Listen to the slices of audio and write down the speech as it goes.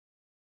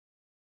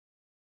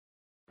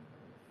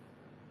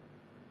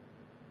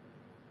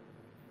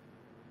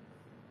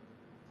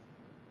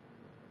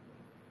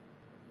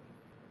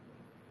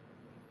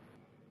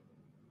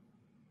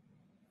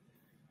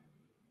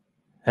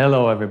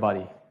Hello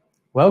everybody.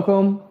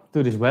 Welcome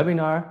to this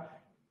webinar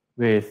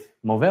with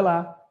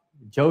Movella,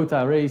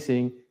 Jota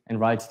Racing and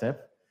RideStep.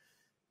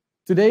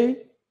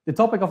 Today, the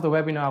topic of the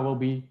webinar will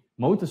be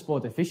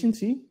motorsport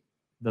efficiency,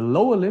 the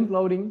lower limb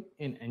loading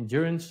in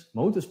endurance,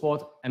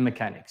 motorsport and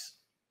mechanics.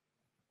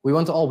 We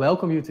want to all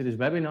welcome you to this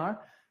webinar.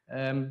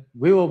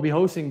 We will be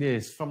hosting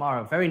this from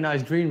our very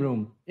nice green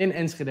room in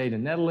Enschede, the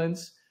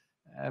Netherlands.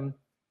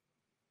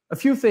 A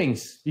few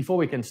things before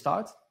we can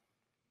start.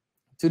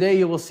 Today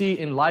you will see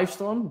in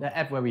Livestorm, the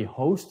app where we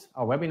host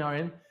our webinar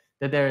in,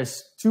 that there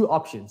is two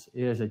options.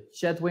 There's a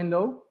chat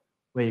window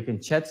where you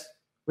can chat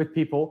with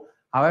people.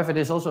 However,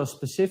 there's also a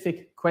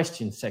specific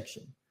question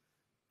section.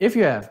 If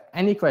you have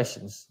any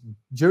questions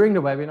during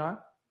the webinar,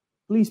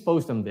 please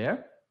post them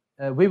there.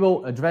 We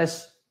will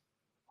address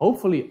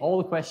hopefully all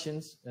the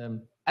questions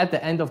at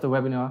the end of the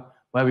webinar,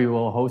 where we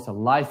will host a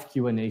live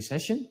Q&A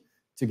session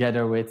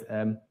together with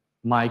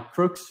Mike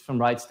Crooks from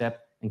RideStep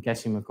and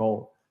Cassandra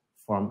McColl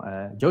from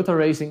Jota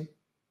Racing.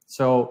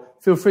 So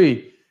feel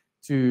free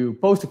to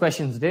post the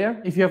questions there.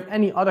 If you have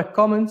any other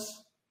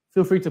comments,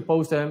 feel free to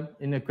post them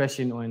in the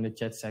question or in the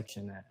chat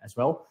section as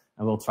well,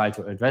 and we'll try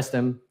to address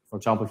them. For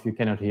example, if you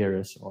cannot hear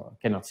us or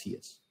cannot see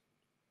us.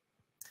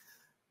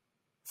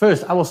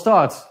 First, I will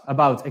start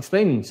about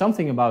explaining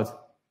something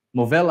about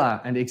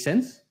Movella and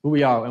Xsense, who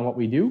we are and what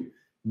we do.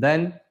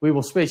 Then we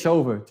will switch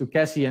over to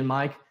Cassie and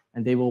Mike,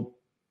 and they will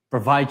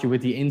provide you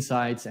with the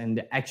insights and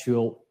the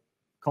actual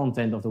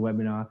content of the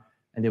webinar,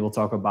 and they will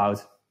talk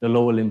about the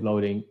lower limb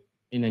loading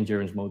in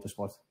endurance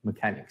motorsport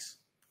mechanics.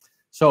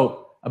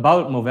 So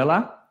about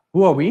Movella,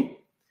 who are we?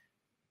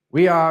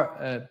 We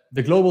are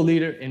the global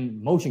leader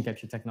in motion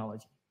capture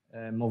technology.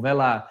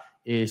 Movella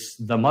is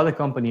the mother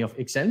company of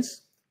Xsense,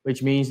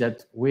 which means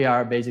that we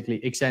are basically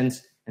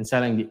Xsense and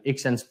selling the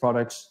Xsense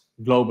products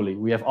globally.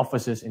 We have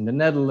offices in the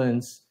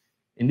Netherlands,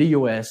 in the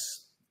US,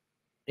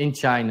 in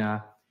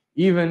China,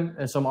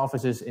 even some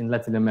offices in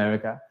Latin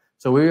America.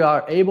 So we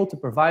are able to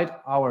provide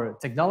our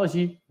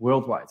technology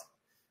worldwide.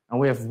 And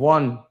we have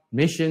one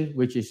mission,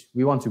 which is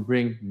we want to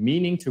bring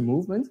meaning to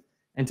movement.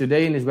 And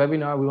today in this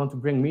webinar, we want to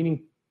bring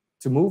meaning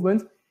to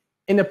movement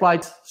in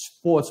applied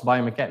sports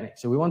biomechanics.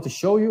 So we want to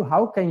show you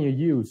how can you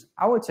use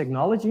our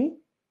technology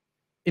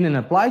in an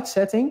applied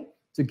setting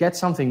to get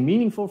something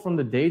meaningful from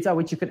the data,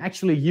 which you can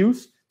actually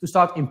use to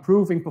start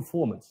improving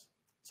performance.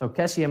 So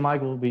Cassie and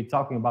Mike will be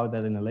talking about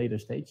that in a later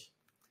stage.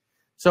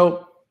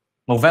 So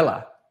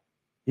Movella.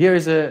 Here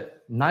is a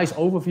nice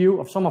overview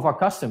of some of our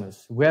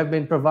customers. We have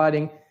been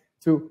providing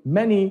to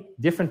many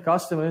different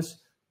customers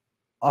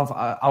of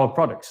our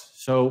products.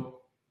 So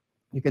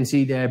you can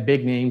see there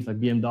big names like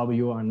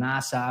BMW or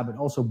NASA, but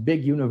also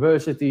big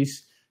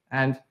universities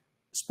and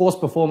sports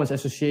performance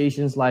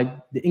associations like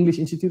the English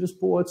Institute of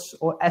Sports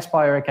or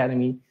Aspire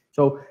Academy.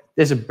 So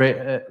there's a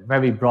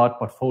very broad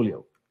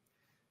portfolio.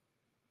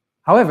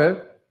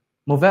 However,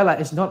 Movella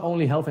is not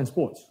only health and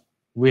sports.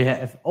 We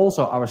have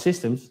also our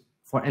systems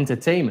for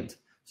entertainment.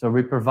 So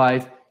we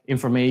provide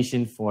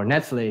information for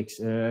Netflix,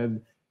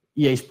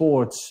 EA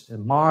Sports,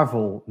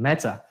 Marvel,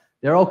 Meta.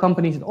 They're all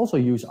companies that also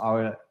use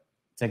our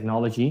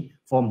technology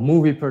for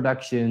movie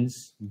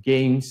productions,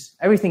 games,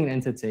 everything in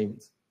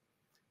entertainment.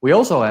 We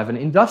also have an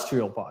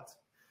industrial part,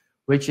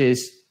 which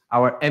is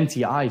our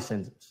MTI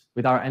sensors.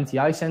 With our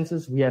MTI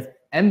sensors, we have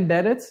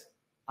embedded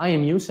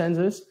IMU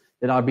sensors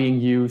that are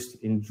being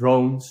used in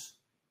drones,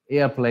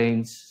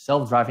 airplanes,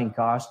 self-driving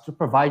cars to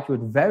provide you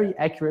with very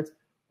accurate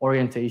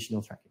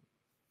orientational tracking.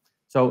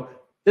 So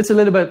that's a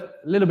little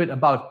bit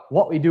about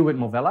what we do with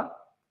Movella.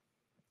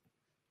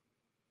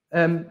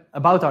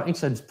 About our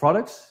Xsense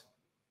products,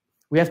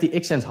 we have the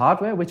Xsense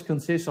hardware, which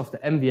consists of the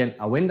MVN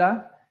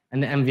Awinda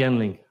and the MVN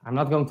Link. I'm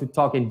not going to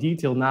talk in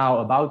detail now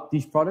about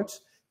these products.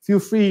 Feel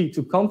free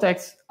to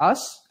contact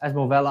us as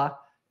Movella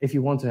if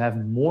you want to have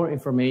more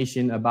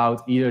information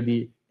about either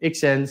the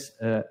Xsense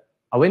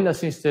Awinda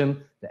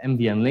system, the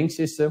MVN Link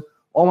system,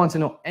 or want to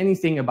know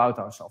anything about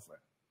our software.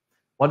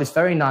 What is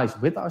very nice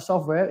with our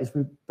software is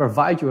we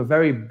provide you a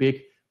very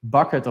big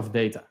bucket of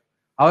data.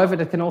 However,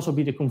 that can also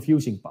be the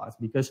confusing part,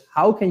 because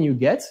how can you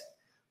get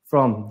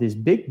from this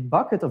big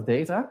bucket of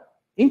data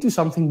into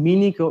something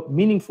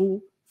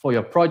meaningful for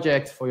your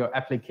project, for your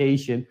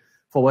application,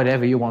 for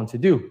whatever you want to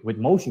do with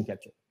motion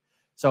capture?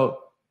 So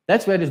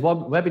that's where this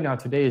webinar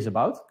today is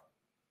about.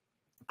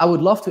 I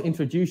would love to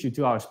introduce you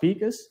to our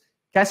speakers,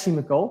 Cassie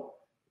McColl,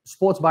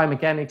 sports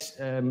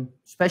biomechanics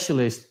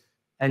specialist,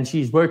 and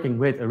she's working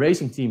with a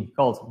racing team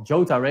called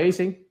Jota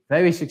Racing,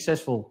 very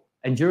successful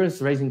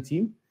endurance racing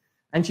team.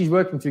 And she's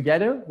working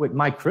together with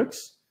Mike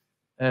Crooks.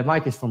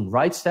 Mike is from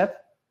RideStep.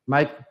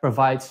 Mike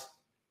provides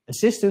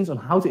assistance on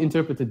how to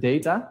interpret the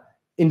data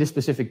in this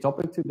specific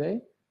topic today.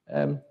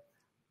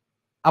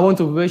 I want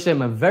to wish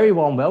them a very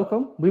warm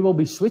welcome. We will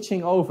be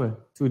switching over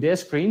to their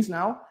screens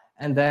now,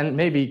 and then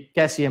maybe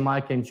Cassie and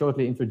Mike can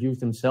shortly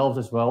introduce themselves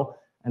as well,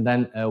 and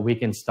then we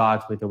can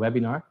start with the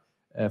webinar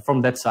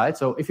from that side.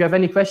 So if you have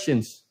any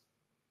questions,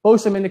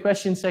 post them in the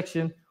question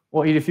section,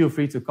 or either feel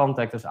free to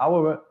contact us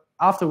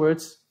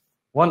afterwards.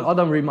 One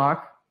other remark,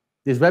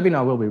 this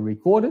webinar will be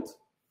recorded.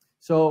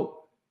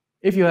 So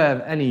If you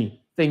have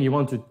anything you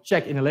want to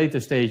check in a later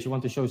stage, you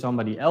want to show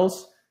somebody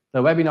else,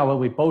 the webinar will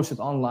be posted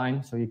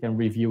online so you can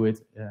review it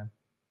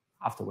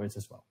afterwards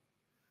as well.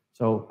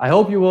 So I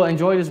hope you will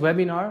enjoy this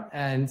webinar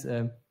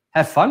and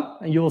have fun,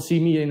 and you will see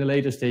me in a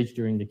later stage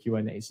during the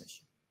Q&A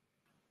session.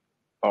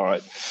 All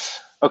right.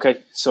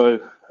 Okay, so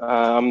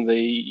I'm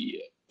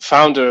the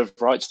founder of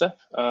RightStep,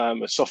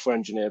 a software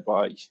engineer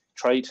by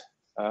trade.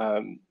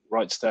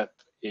 RightStep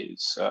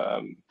is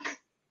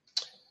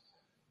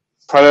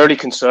primarily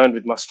concerned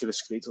with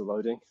musculoskeletal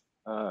loading,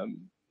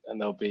 and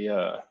there'll be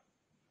a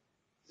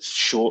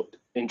short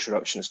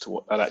introduction as to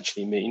what that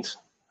actually means.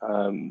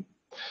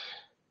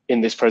 In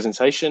this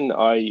presentation,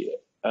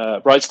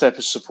 RightStep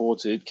has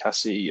supported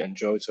Cassie and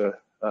Jota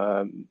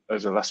over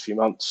the last few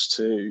months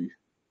to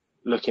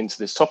look into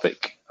this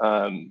topic.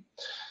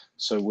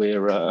 So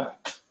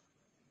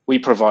we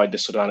provide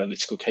this sort of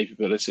analytical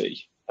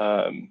capability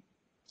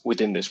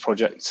within this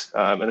project,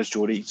 and as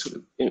Geordie sort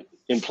of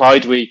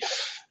implied, we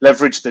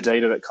leverage the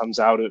data that comes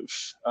out of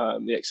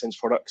the Xsense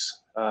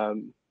products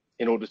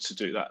in order to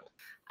do that.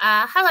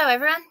 Hello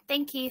everyone,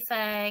 thank you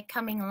for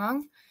coming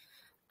along.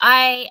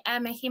 I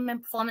am a human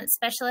performance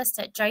specialist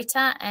at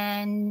Jota,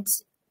 and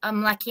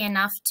I'm lucky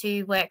enough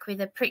to work with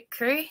a pit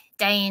crew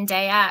day in,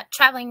 day out,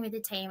 traveling with the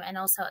team and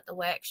also at the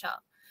workshop.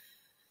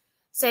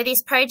 So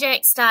this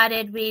project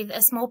started with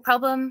a small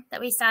problem that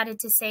we started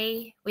to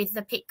see with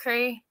the pit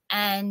crew,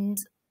 and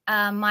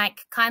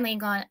Mike kindly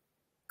got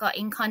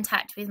in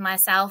contact with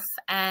myself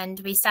and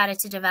we started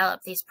to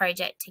develop this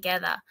project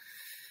together.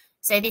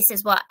 So this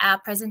is what our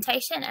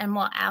presentation and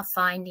what our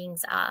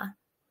findings are.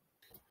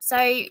 So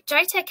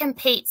Jota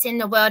competes in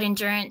the World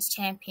Endurance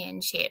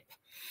Championship,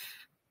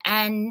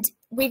 and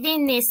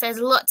within this there's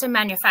lots of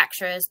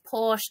manufacturers,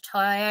 Porsche,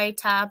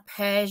 Toyota,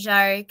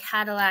 Peugeot,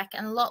 Cadillac,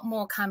 and a lot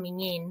more coming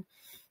in.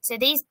 So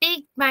these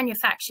big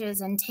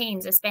manufacturers and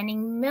teams are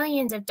spending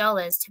millions of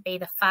dollars to be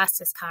the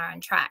fastest car on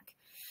track.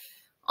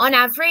 On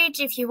average,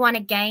 if you want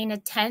to gain a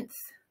tenth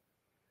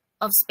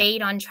of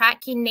speed on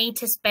track, you need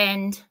to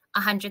spend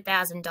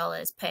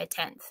 $100,000 per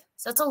tenth.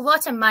 So it's a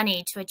lot of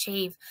money to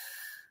achieve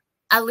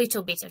a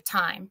little bit of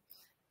time.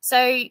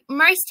 So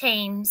most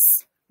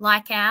teams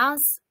like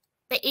ours,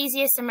 the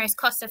easiest and most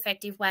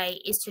cost-effective way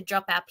is to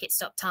drop our pit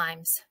stop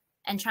times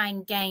and try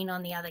and gain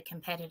on the other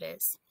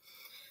competitors.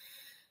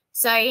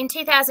 So in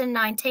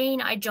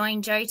 2019, I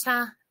joined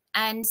Jota,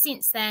 and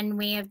since then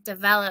we have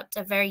developed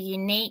a very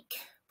unique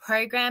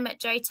program at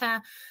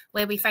Jota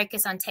where we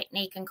focus on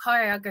technique and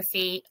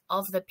choreography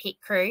of the pit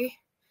crew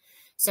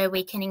so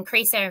we can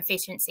increase their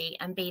efficiency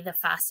and be the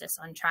fastest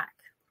on track.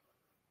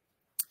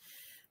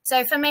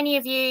 So for many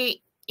of you,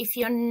 if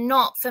you're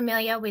not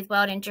familiar with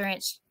World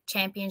Endurance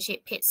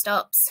Championship pit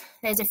stops,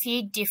 there's a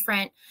few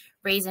different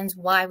reasons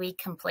why we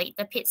complete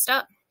the pit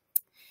stop.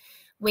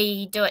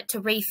 We do it to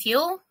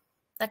refuel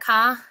the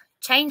car,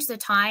 change the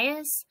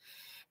tires,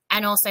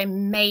 and also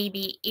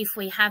maybe if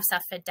we have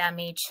suffered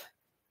damage,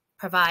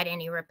 provide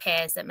any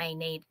repairs that may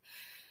need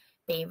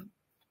be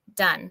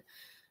done.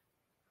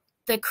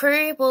 The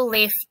crew will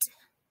lift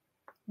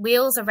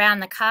wheels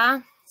around the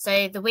car.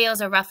 So the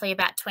wheels are roughly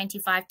about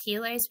 25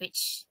 kilos,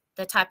 which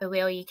the type of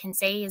wheel you can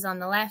see is on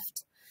the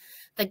left.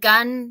 The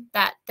gun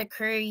that the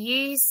crew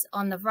use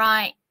on the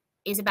right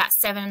is about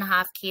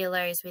 7.5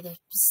 kilos with a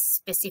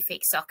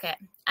specific socket.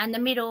 And the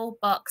middle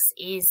box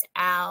is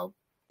our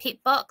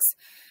pit box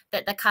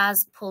that the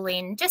cars pull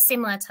in, just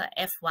similar to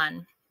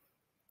F1.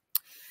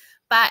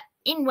 But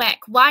in WEC,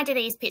 why do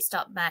these pit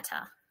stops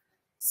matter?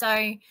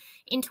 So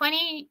in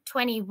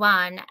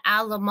 2021,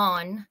 our Le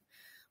Mans,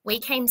 we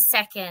came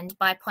second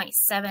by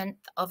 0.7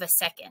 of a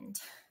second.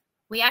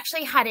 We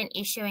actually had an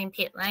issue in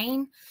pit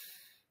lane,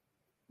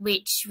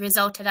 which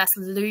resulted us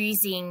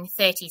losing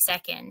 30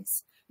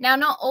 seconds. Now,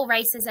 not all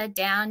races are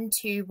down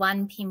to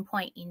one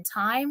pinpoint in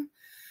time,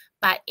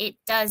 but it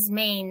does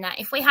mean that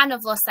if we hadn't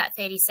have lost that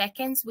 30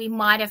 seconds, we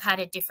might have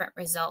had a different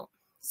result.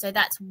 So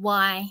that's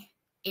why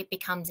it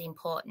becomes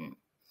important.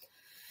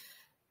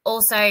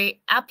 Also,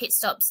 our pit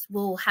stops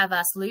will have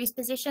us lose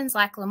positions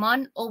like Le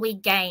Mans, or we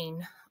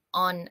gain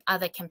on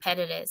other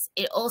competitors.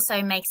 It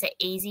also makes it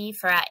easy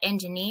for our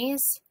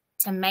engineers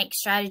to make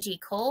strategy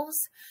calls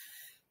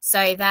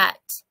so that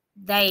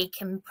they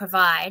can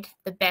provide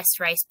the best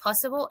race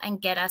possible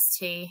and get us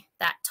to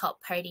that top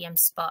podium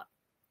spot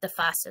the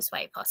fastest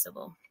way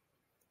possible.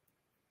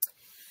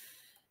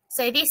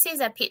 So this is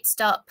a pit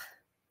stop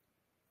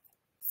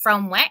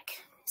from WEC.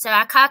 So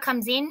our car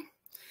comes in,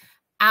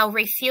 our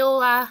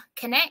refueler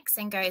connects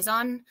and goes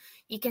on.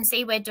 You can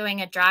see we're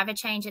doing a driver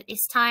change at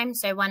this time.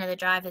 So one of the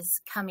drivers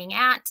coming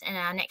out and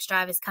our next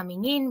driver's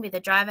coming in with a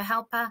driver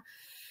helper.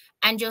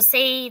 And you'll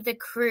see the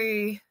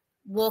crew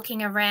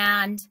walking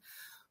around,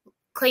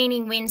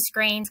 cleaning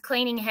windscreens,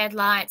 cleaning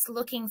headlights,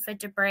 looking for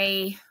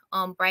debris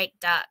on brake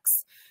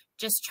ducts,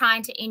 just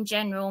trying to, in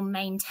general,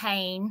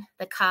 maintain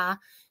the car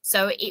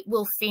so it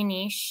will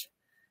finish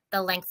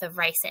the length of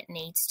race it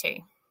needs to.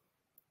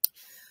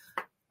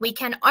 We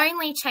can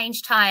only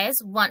change tyres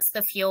once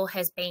the fuel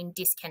has been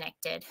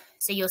disconnected.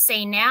 So you'll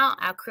see now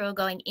our crew are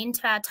going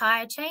into our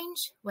tyre change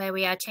where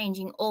we are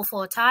changing all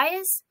 4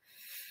 tyres.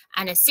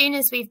 And as soon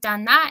as we've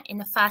done that in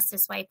the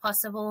fastest way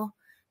possible,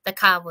 the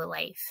car will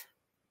leave.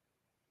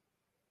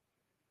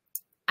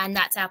 And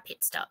that's our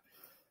pit stop.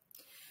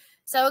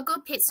 So a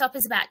good pit stop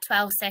is about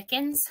 12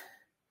 seconds.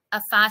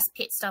 A fast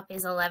pit stop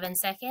is 11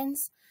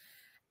 seconds.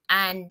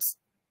 And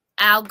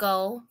our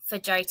goal for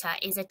Jota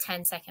is a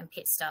 10-second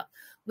pit stop,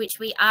 which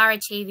we are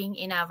achieving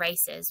in our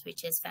races,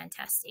 which is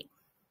fantastic.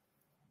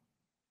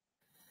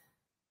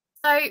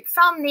 So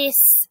from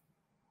this,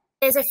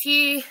 there's a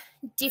few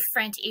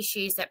different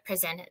issues that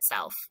present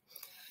itself.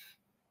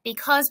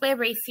 Because we're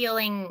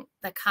refueling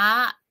the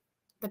car,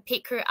 the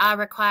pit crew are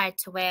required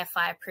to wear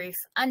fireproof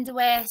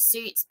underwear,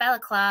 suits,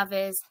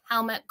 balaclavas,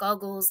 helmet,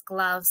 goggles,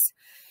 gloves,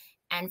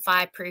 and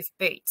fireproof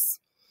boots.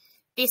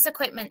 This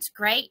equipment's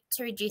great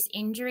to reduce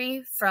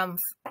injury from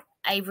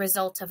a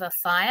result of a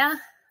fire,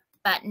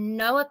 but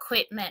no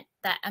equipment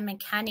that a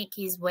mechanic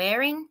is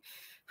wearing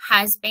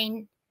has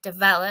been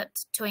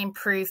developed to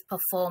improve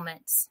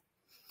performance.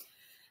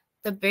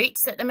 The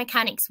boots that the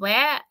mechanics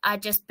wear are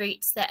just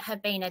boots that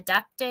have been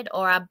adapted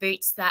or are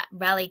boots that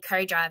rally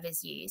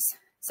co-drivers use.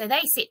 So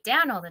they sit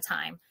down all the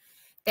time.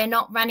 They're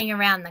not running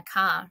around the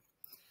car.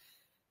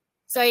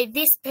 So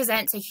this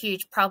presents a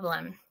huge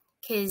problem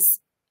because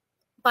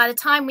by the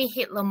time we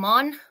hit Le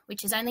Mans,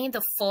 which is only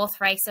the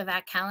 4th race of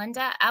our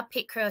calendar, our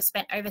pit crew have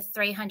spent over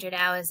 300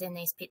 hours in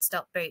these pit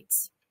stop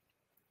boots.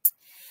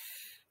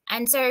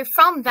 And so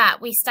from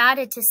that, we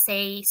started to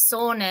see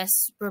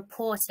soreness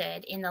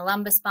reported in the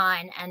lumbar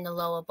spine and the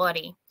lower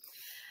body.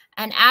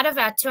 And out of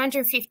our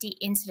 250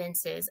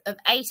 incidences of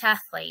 8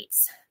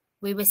 athletes,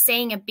 we were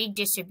seeing a big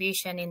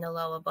distribution in the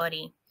lower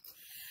body.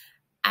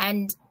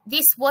 And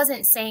this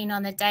wasn't seen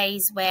on the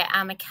days where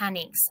our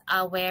mechanics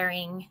are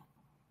wearing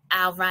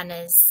our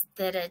runners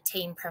that a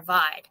team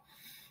provide.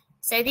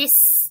 So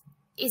this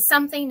is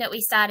something that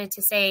we started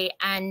to see,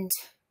 and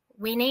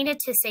we needed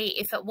to see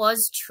if it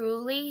was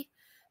truly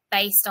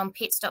based on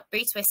pit stop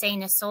boots we're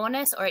seeing a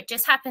soreness, or it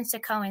just happens to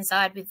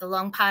coincide with the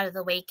long part of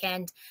the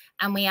weekend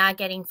and we are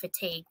getting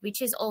fatigue,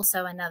 which is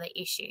also another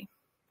issue.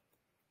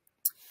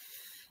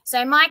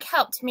 So Mike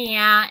helped me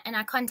out and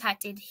I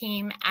contacted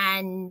him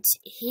and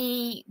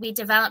we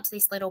developed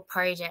this little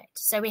project.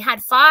 So we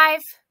had 5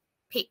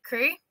 pit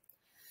crew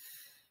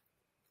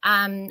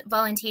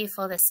volunteer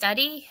for the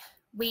study.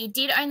 We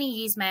did only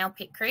use male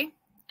pit crew,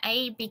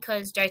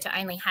 because Jota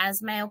only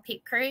has male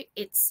pit crew.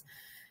 It's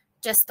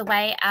just the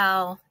way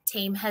our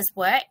team has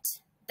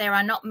worked. There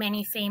are not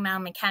many female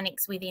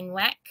mechanics within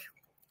WEC,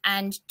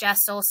 and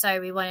just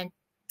also we wanted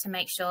to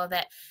make sure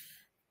that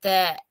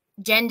the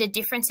gender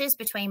differences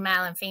between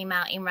male and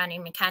female in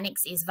running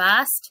mechanics is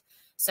vast.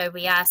 So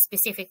we are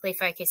specifically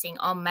focusing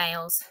on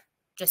males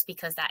just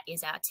because that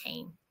is our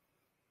team.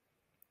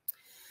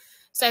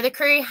 So the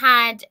crew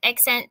had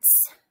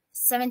Xsense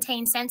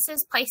 17 sensors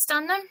placed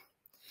on them,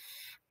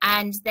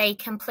 and they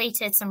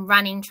completed some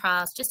running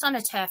trials just on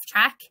a turf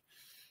track.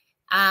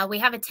 We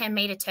have a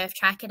 10-metre turf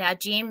track at our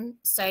gym,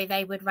 so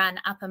they would run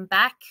up and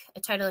back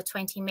a total of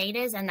 20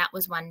 metres, and that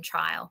was one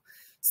trial.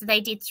 So they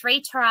did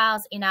 3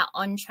 trials in our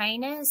on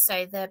trainers.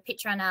 So the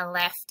picture on our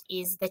left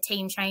is the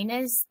team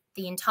trainers,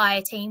 the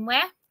entire team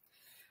wear,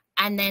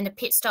 and then the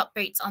pit stop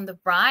boots on the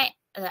right,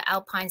 the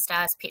Alpine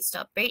Stars pit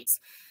stop boots.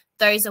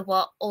 Those are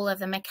what all of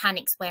the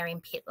mechanics wear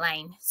in pit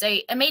lane. So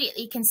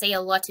immediately you can see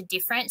a lot of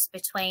difference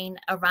between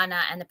a runner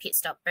and the pit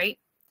stop boot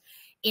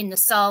in the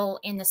sole,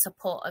 in the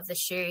support of the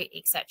shoe,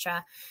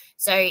 etc.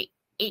 So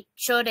it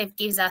sort of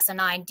gives us an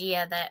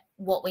idea that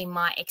what we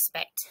might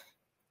expect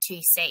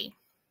to see.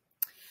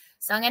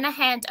 So I'm going to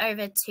hand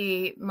over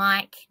to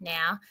Mike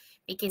now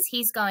because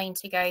he's going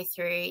to go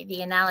through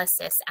the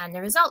analysis and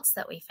the results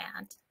that we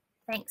found.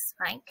 Thanks,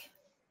 Mike.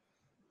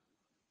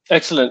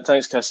 Excellent.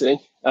 Thanks, Cassie.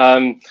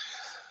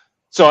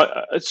 So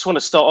I just want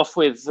to start off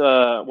with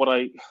what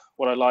I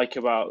like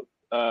about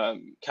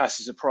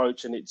Cassie's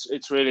approach, and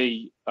it's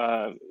really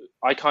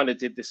I kind of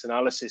did this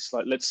analysis,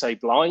 like, let's say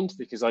blind,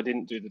 because I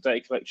didn't do the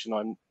data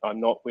collection. I'm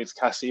not with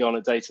Cassie on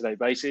a day-to-day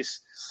basis.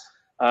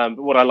 But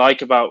what I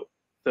like about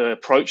the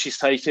approach she's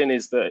taken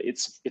is that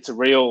it's a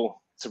real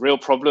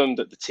problem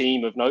that the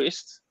team have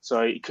noticed.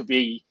 So it could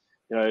be,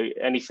 you know,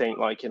 anything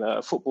like in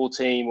a football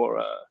team or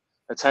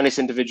a tennis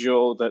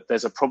individual, that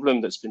there's a problem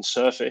that's been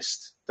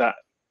surfaced that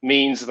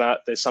means that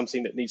there's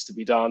something that needs to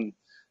be done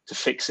to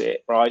fix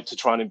it, right? To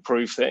try and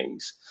improve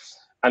things.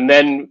 And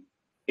then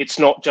it's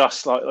not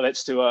just like,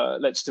 let's do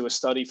a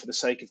study for the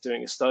sake of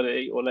doing a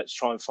study, or let's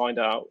try and find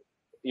out,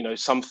 you know,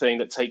 something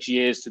that takes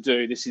years to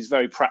do. This is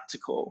very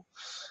practical.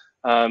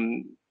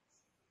 And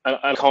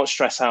I can't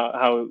stress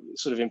how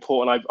sort of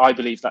important I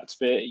believe that to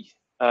be.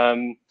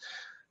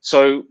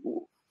 So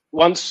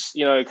once,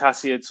 you know,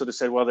 Cassie had sort of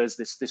said, well, there's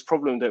this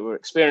problem that we're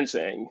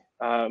experiencing,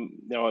 you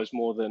know, I was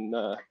more than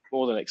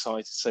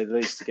excited, to say the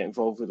least, to get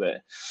involved with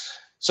it.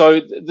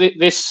 So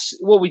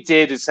what we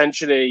did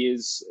essentially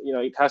is,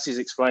 Cassie's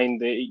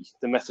explained the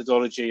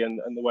methodology and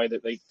the way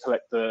that they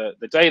collect the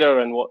data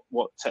and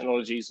what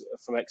technologies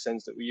from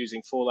Xsens that we're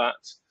using for that.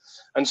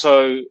 And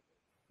so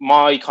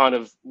my kind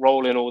of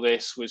role in all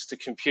this was to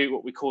compute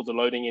what we call the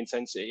loading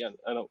intensity, and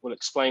we'll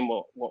explain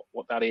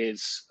what that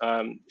is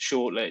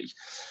shortly.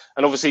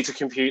 And obviously to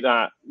compute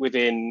that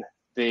within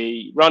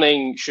the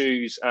running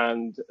shoes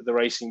and the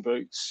racing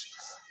boots.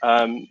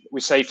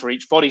 We say for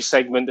each body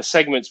segment, the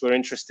segments we're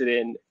interested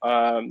in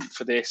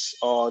for this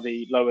are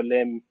the lower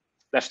limb,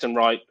 left and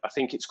right. I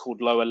think it's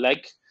called lower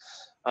leg.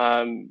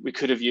 We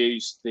could have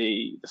used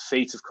the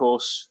feet, of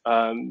course,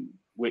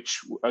 which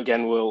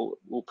again will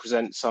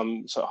present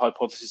some sort of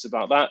hypothesis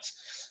about that,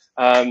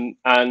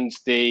 and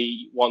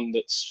the one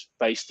that's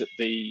based at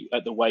the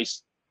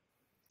waist.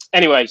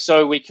 Anyway,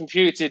 so we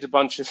computed a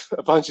bunch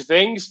of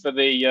things for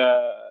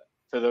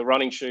the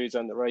running shoes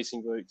and the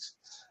racing boots.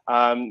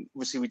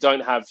 Obviously, we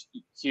don't have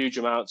huge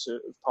amounts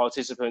of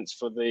participants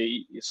for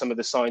some of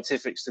the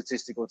scientific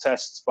statistical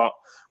tests, but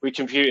we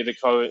computed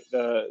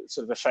the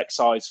sort of effect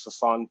size for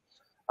fun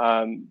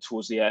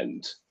towards the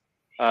end.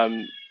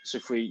 So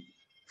if we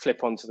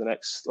flip on to the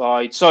next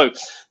slide. So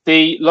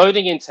the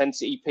loading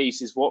intensity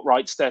piece is what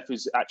RightStep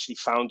is actually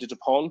founded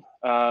upon.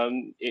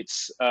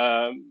 It's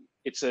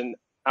an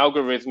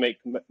algorithmic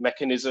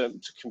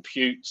mechanism to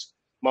compute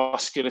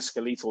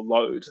musculoskeletal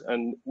load,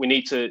 and we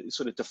need to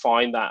sort of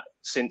define that,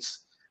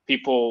 since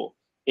people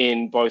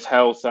in both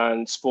health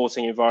and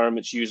sporting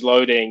environments use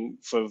loading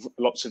for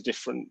lots of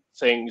different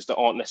things that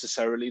aren't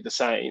necessarily the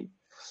same.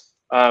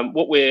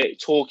 What we're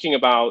talking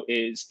about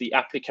is the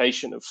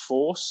application of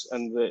force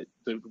and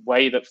the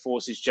way that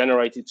force is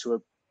generated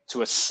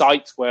to a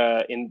site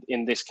where,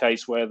 in this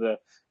case, where the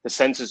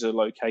sensors are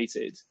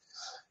located.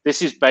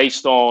 This is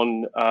based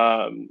on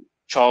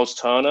Charles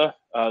Turner,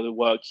 the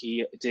work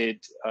he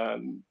did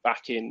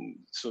back in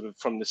sort of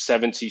from the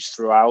 70s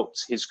throughout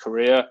his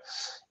career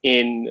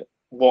in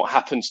what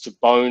happens to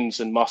bones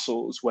and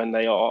muscles when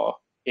they are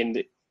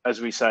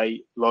as we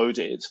say,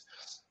 loaded.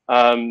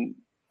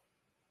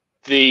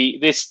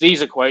 This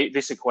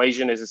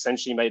equation is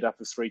essentially made up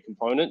of three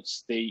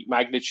components: the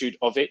magnitude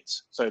of it,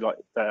 so like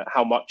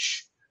how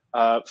much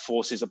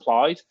force is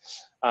applied,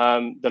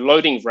 the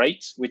loading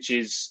rate, which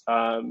is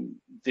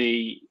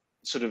the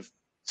sort of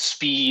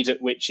speed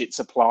at which it's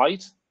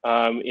applied.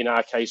 In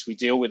our case, we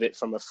deal with it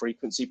from a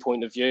frequency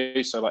point of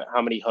view, so like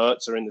how many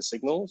hertz are in the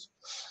signals.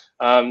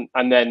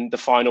 And then the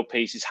final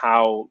piece is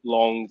how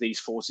long these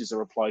forces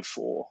are applied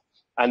for.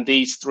 And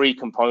these three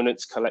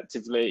components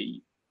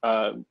collectively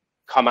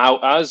come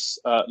out as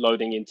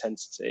loading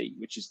intensity,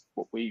 which is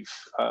what we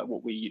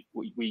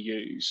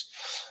use.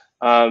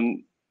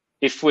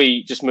 If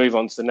we just move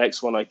on to the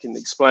next one, I can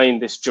explain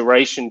this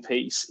duration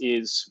piece.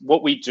 Is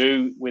what we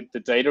do with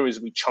the data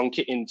is we chunk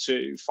it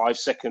into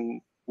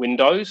 5-second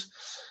windows.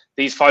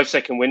 These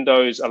 5-second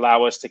windows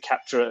allow us to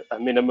capture a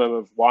minimum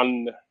of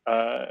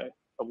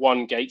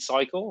one gait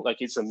cycle,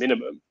 like it's a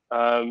minimum.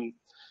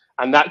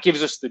 And that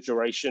gives us the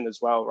duration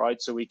as well,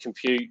 right? So we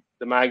compute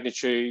the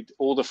magnitude,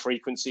 all the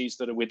frequencies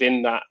that are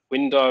within that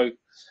window,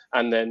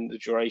 and then the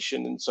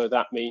duration. And so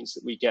that means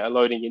that we get a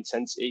loading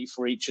intensity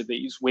for each of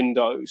these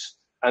windows.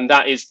 And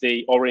that is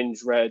the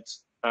orange, red,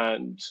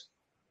 and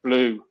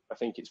blue, I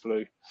think it's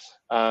blue,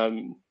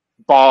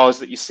 bars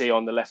that you see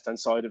on the left-hand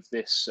side of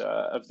this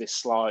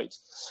slide.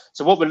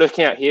 So what we're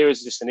looking at here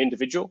is just an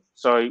individual.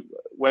 So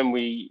when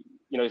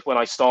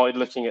I started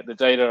looking at the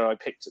data, I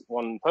picked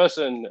one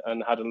person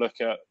and had a look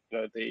at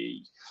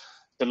the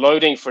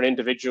loading for an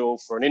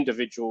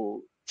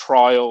individual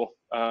trial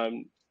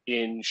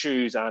in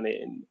shoes and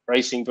in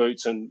racing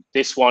boots. And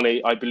this one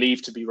I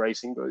believe to be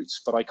racing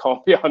boots, but I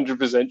can't be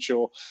 100%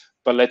 sure.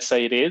 But let's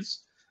say it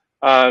is.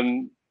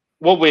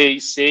 What we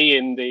see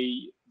in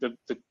the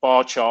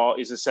bar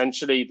chart is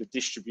essentially the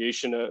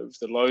distribution of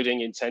the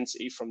loading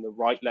intensity from the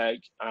right leg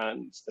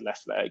and the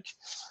left leg,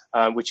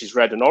 which is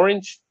red and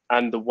orange,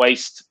 and the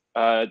waist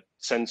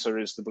sensor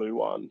is the blue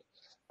one.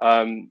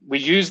 We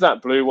use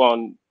that blue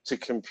one to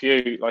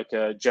compute like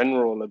a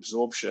general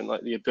absorption,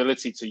 like the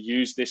ability to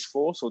use this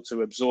force or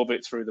to absorb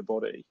it through the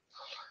body.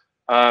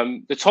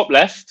 The top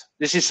left,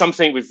 this is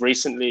something we've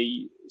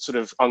recently sort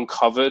of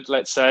uncovered,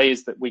 let's say,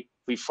 is that we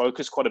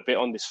focus quite a bit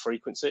on this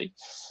frequency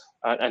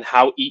and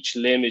how each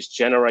limb is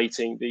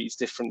generating these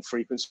different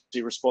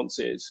frequency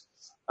responses.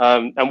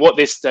 And what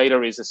this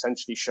data is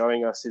essentially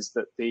showing us is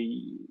that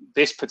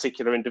this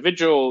particular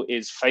individual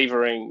is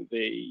favoring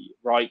the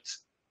right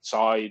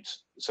side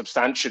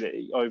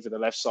substantially over the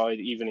left side,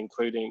 even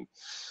including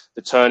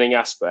the turning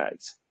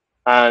aspect.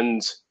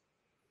 And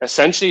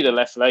essentially the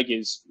left leg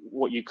is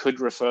what you could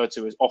refer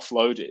to as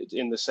offloaded,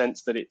 in the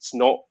sense that it's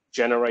not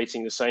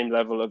generating the same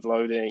level of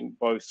loading,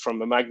 both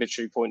from a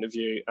magnitude point of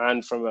view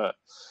and from a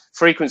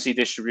frequency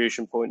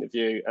distribution point of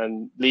view,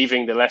 and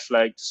leaving the left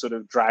leg to sort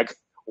of drag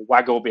or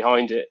waggle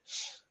behind it.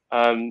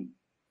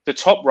 The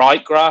top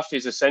right graph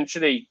is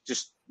essentially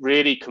just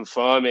really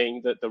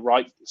confirming that the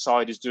right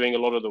side is doing a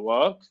lot of the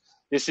work.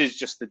 This is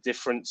just the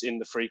difference in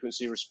the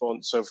frequency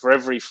response. So for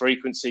every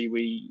frequency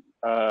we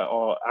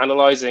are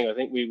analyzing, I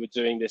think we were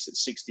doing this at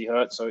 60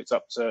 hertz, so it's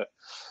up to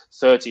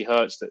 30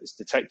 hertz that is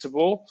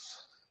detectable.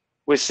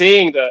 We're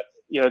seeing that,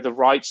 you know, the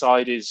right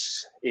side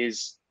is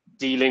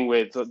dealing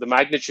with the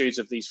magnitudes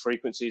of these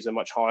frequencies are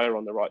much higher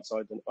on the right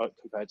side than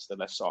compared to the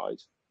left side.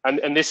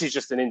 And this is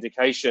just an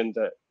indication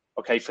that,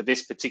 okay, for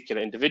this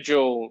particular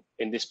individual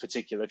in this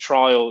particular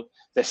trial,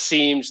 there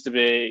seems to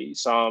be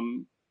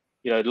some,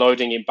 you know,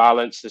 loading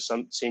imbalance.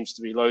 There seems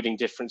to be loading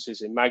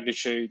differences in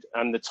magnitude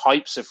and the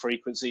types of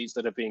frequencies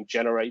that are being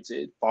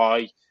generated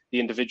by the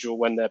individual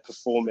when they're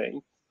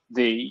performing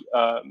the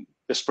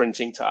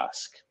sprinting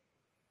task.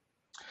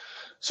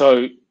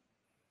 So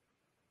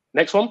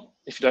next one,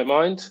 if you don't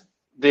mind.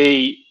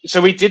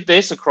 So we did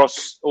this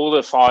across all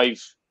the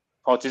 5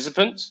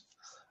 participants.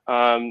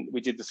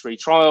 We did the 3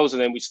 trials,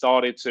 and then we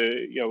started to,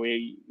 you know,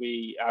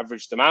 we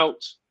averaged them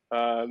out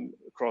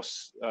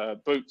across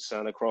boots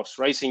and across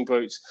racing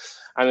boots.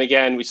 And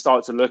again, we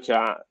start to look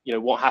at, you know,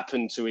 what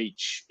happened to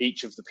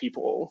each of the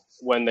people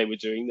when they were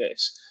doing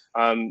this.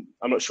 I'm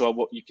not sure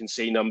what you can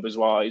see numbers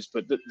wise,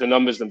 but the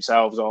numbers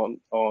themselves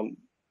aren't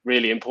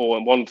really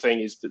important. One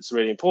thing that's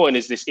really important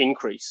is this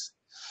increase.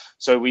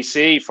 So we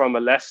see from a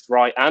left,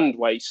 right, and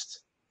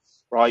waist,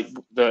 right,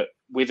 that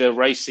with a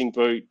racing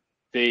boot,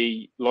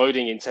 the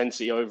loading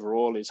intensity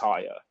overall is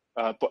higher,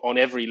 but on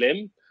every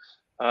limb,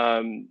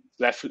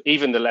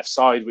 even the left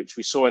side, which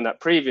we saw in that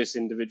previous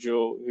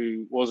individual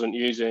who wasn't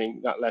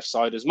using that left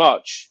side as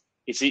much,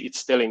 it's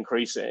still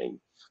increasing.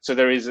 So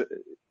there is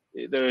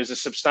a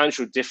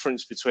substantial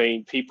difference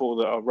between people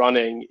that are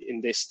running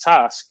in this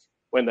task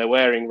when they're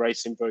wearing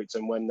racing boots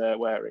and when they're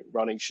wearing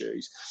running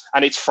shoes.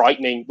 And it's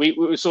frightening. We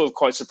were sort of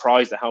quite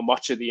surprised at how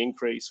much of the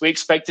increase. We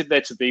expected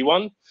there to be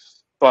one,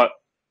 but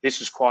this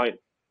was quite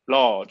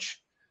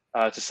large,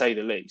 to say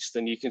the least.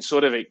 And you can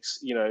sort of,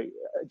 you know,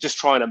 just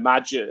try and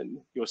imagine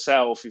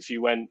yourself if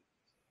you went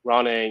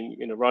running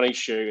in a running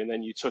shoe and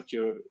then you took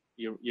your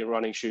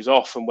running shoes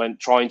off and went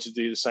trying to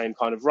do the same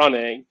kind of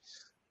running.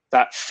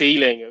 That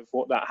feeling of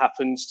what that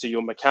happens to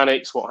your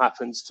mechanics, what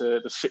happens to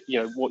the,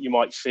 you know, what you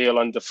might feel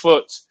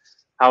underfoot,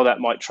 how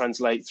that might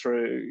translate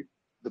through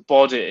the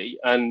body.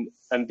 And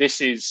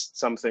this is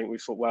something we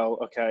thought, well,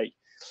 okay,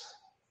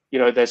 you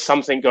know, there's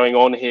something going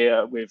on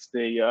here with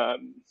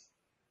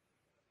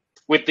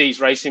with these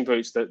racing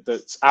boots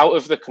that's out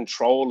of the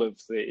control of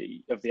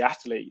the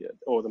athlete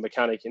or the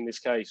mechanic in this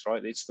case,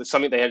 right? It's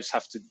something they just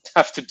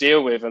have to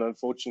deal with, and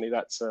unfortunately,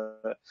 that's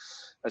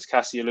as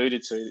Cassie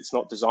alluded to, it's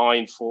not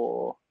designed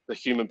for the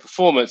human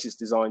performance. It's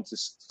designed to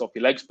stop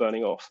your legs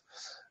burning off.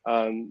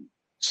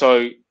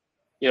 So,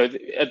 you know,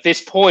 at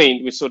this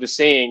point, we're sort of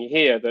seeing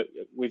here that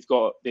we've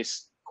got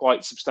this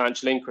quite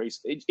substantial increase.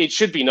 It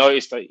should be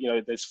noticed that, you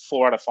know, there's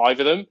 4 out of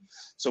 5 of them.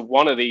 So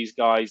one of these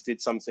guys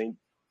did something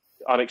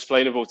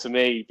unexplainable to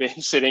me,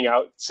 being sitting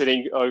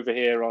over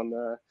here on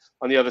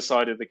the other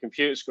side of the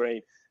computer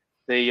screen.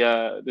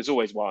 There's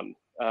always one,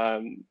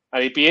 and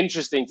it'd be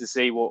interesting to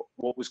see what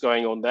was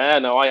going on there.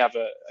 Now I have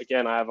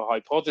a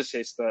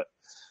hypothesis that,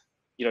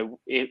 you know,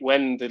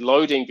 when the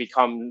loading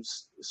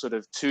becomes sort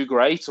of too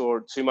great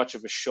or too much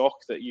of a shock,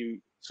 that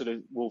you sort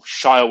of will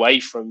shy away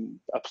from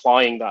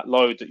applying that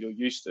load that you're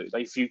used to.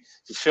 Like if you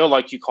feel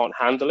like you can't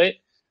handle it,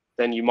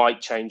 then you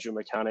might change your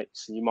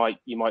mechanics, and you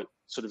might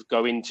sort of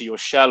go into your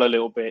shell a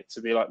little bit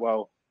to be like,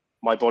 well,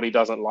 my body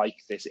doesn't like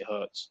this, it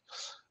hurts.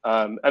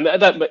 And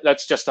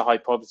that's just a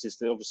hypothesis.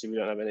 That obviously we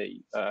don't have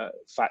any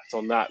fact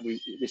on that.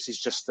 This is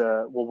just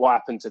well, what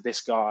happened to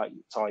this guy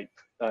type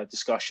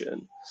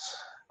discussion.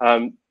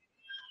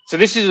 So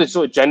this is a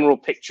sort of general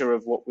picture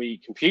of what we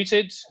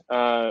computed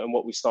and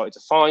what we started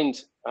to find.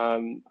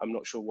 I'm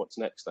not sure what's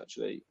next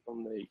actually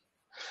on the.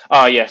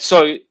 Yeah,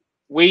 so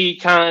we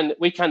can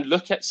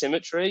look at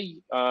symmetry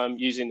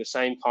using the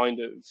same kind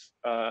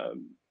of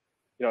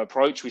you know,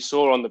 approach we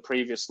saw on the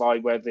previous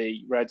slide, where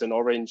the red and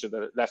orange are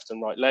the left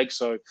and right legs.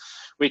 So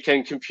we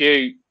can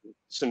compute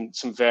some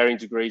varying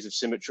degrees of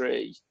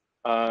symmetry,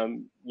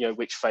 you know,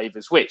 which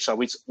favors which.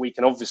 So we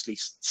can obviously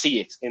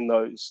see it in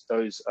those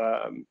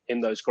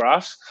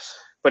graphs.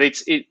 But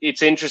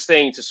it's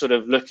interesting to sort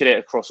of look at it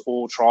across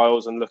all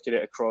trials and look at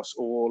it across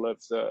all of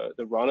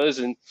the runners,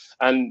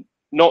 and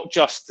not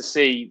just to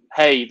see,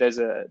 hey, there's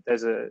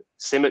a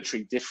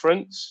symmetry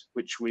difference,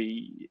 which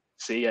we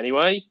see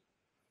anyway,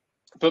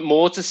 but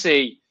more to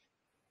see,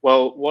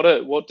 well,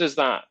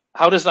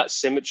 how does that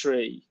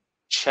symmetry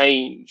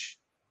change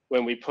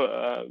when we put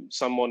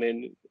someone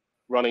in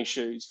running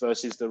shoes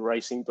versus the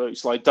racing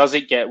boots? Like, does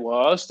it get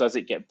worse? Does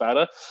it get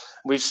better?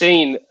 We've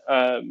seen,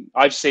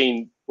 I've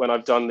seen when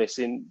I've done this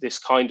in this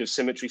kind of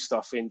symmetry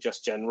stuff in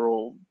just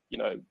general, you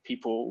know,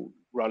 people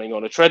running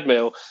on a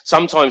treadmill,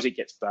 sometimes it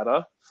gets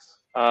better.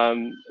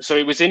 So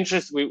it was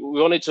interesting. We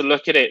wanted to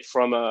look at it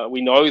from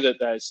we know that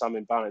there's some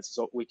imbalance,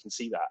 so we can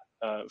see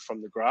that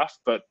from the graph,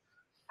 but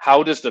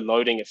how does the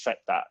loading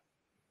affect that?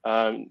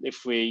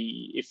 If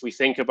we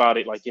think about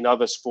it like in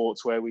other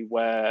sports where we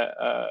wear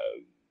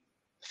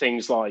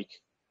things like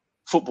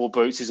football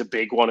boots is a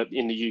big one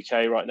in the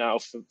UK right now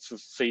for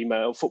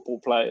female football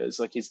players.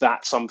 Like, is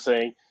that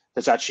something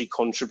that's actually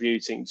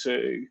contributing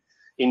to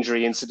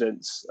injury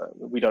incidents?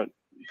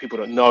 People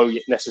don't know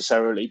yet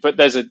necessarily, but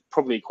there's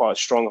probably quite a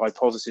strong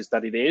hypothesis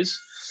that it is.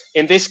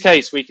 In this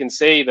case, we can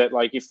see that,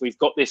 like, if we've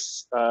got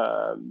this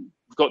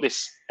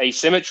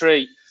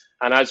asymmetry,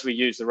 and as we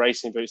use the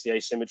racing boots, the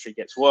asymmetry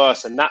gets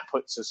worse, and that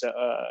puts us at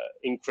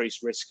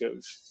increased risk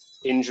of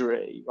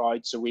injury,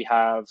 right? So we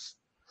have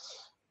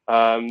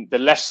the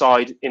left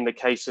side, in the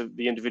case of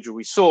the individual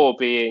we saw,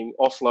 being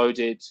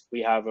offloaded.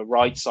 We have a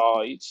right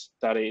side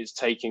that is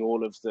taking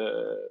all of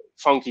the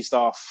funky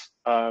stuff.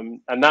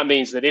 And that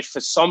means that if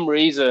for some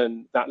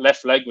reason that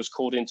left leg was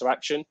called into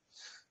action,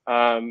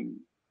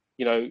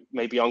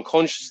 maybe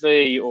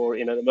unconsciously or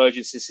in an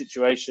emergency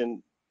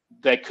situation,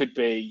 there could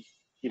be,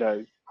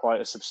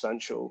 quite a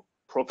substantial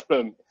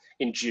problem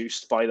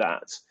induced by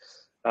that.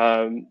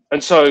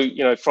 And so,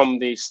 from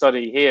the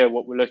study here,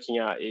 what we're looking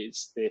at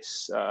is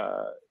this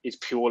is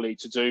purely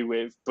to do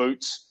with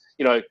boots.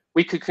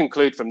 We could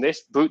conclude from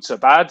this, boots are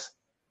bad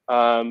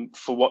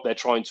for what they're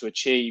trying to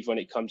achieve when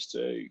it comes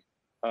to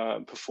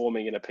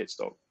performing in a pit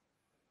stop.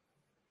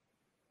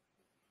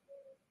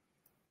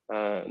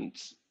 And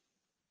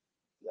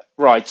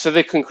right, so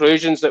the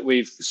conclusions that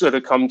we've sort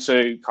of come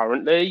to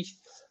currently,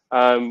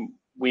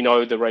 we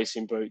know the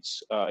racing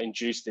boots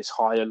induce this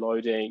higher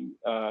loading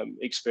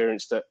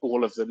experience that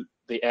all of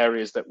the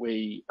areas that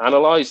we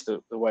analyzed,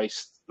 the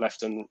waist,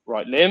 left and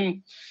right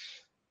limb.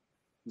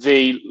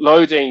 The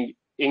loading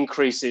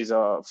increases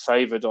are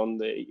favored on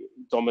the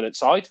dominant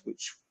side,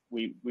 which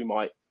we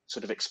might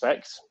sort of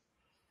expect.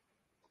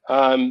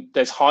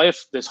 There's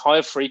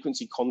higher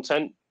frequency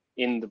content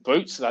in the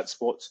boots.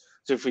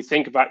 So if we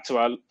think back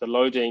to the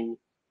loading,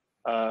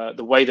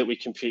 the way that we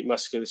compute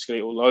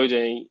musculoskeletal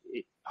loading,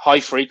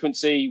 high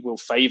frequency will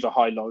favor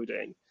high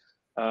loading.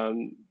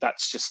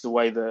 That's just the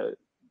way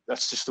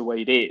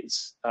it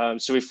is.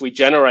 So if we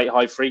generate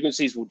high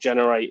frequencies, we'll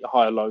generate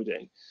higher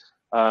loading,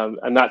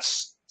 and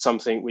that's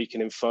something we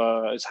can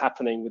infer as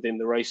happening within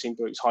the racing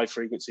boots. High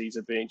frequencies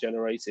are being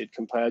generated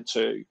compared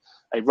to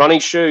a running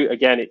shoe.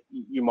 Again,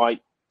 you might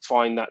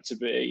find that to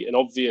be an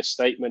obvious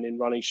statement in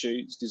running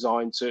shoes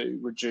designed to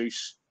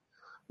reduce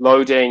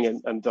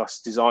loading and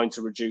thus designed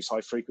to reduce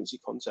high frequency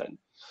content.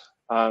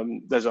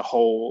 There's a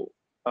whole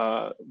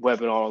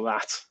webinar on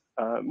that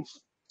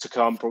to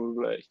come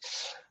probably.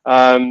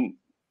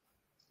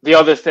 The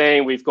other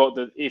thing we've got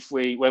that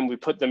when we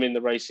put them in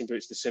the racing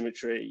boots, the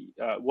symmetry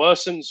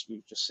worsens.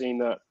 We've just seen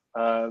that,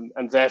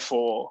 and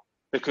therefore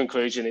the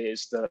conclusion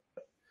is that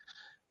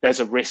there's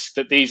a risk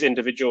that these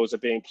individuals are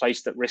being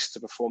placed at risk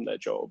to perform their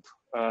job,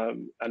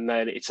 and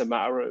then it's a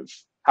matter of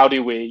how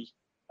do we,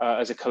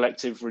 as a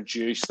collective,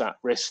 reduce that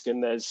risk.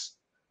 And there's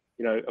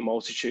a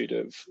multitude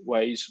of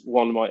ways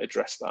one might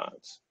address that.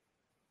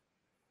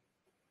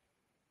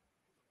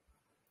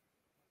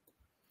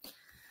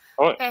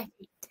 All right. Perfect.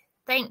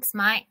 Thanks,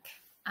 Mike.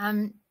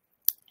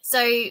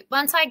 So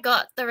once I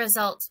got the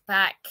results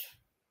back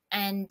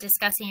and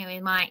discussing it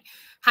with Mike,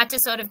 had to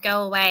sort of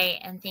go away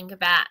and think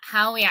about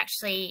how we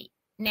actually,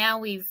 now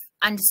we've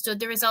understood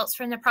the results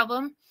from the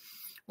problem,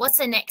 what's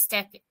the next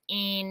step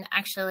in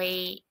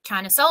actually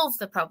trying to solve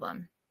the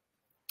problem?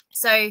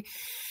 So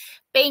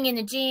being in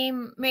the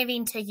gym,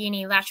 moving to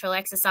unilateral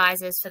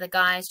exercises for the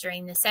guys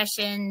during the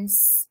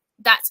sessions,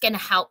 that's going to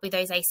help with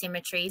those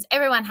asymmetries.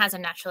 Everyone has a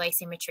natural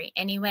asymmetry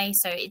anyway,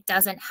 so it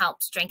doesn't help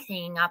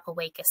strengthening up a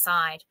weaker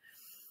side.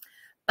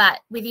 But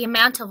with the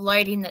amount of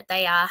loading that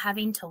they are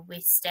having to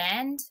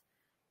withstand,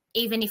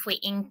 even if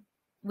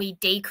we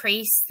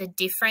decrease the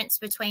difference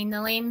between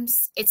the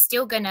limbs, it's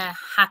still going to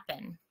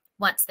happen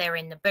once they're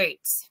in the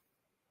boots.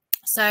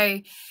 So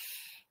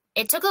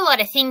it took a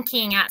lot of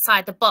thinking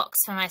outside the box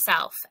for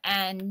myself.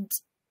 And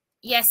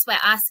yes, we're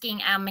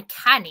asking our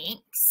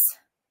mechanics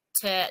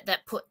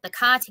that put the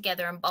car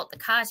together and bolt the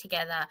car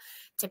together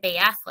to be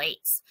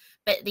athletes,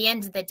 but at the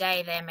end of the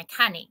day, they're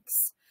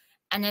mechanics.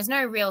 And there's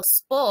no real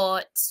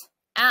sport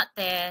out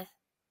there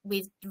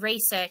with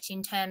research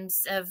in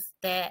terms of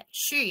their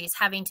shoes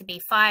having to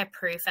be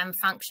fireproof and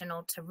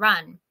functional to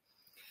run.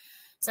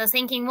 So I was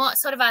thinking, what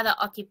sort of other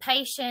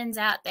occupations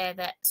out there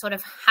that sort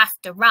of have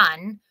to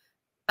run,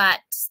 but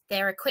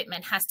their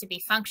equipment has to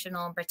be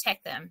functional and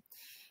protect them?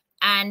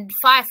 And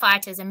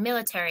firefighters and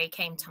military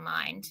came to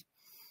mind.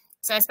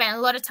 So I spent a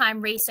lot of time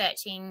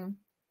researching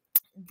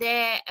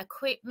their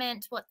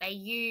equipment, what they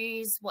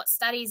use, what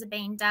studies are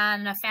being done.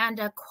 And I found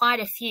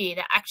quite a few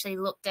that actually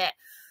looked at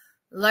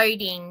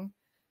loading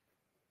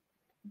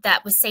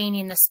that was seen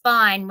in the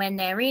spine when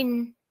they're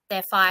in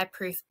their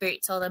fireproof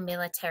boots or the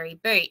military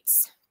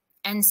boots.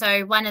 And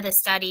so one of the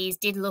studies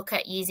did look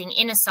at using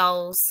inner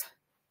soles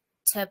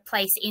to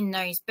place in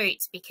those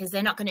boots because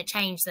they're not going to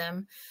change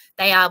them.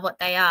 They are what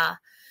they are.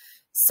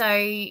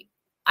 So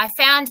I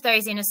found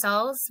those inner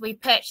soles. We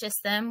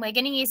purchased them. We're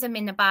going to use them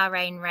in the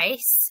Bahrain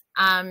race.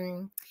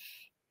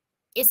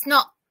 It's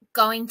not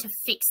going to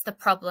fix the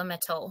problem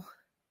at all,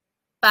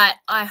 but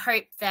I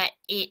hope that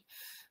it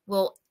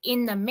will,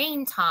 in the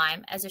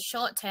meantime, as a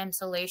short-term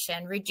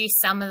solution, reduce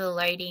some of the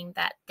loading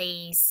that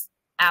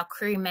our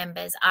crew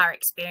members are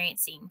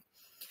experiencing.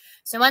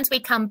 So once we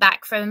come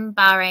back from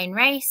Bahrain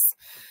race,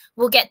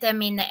 we'll get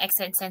them in the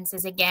XN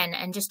sensors again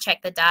and just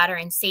check the data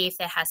and see if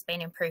there has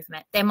been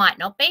improvement. There might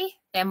not be,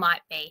 there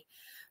might be,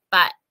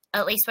 but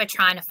at least we're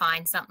trying to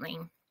find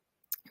something.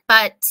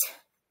 But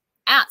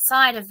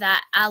outside of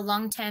that, our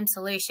long-term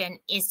solution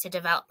is to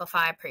develop a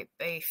fireproof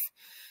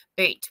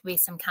boot with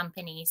some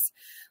companies.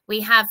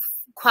 We have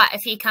quite a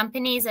few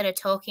companies that are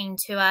talking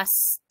to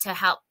us to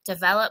help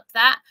develop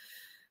that,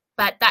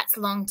 but that's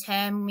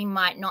long-term. We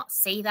might not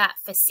see that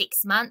for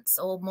 6 months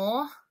or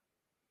more,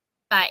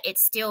 but it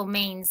still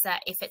means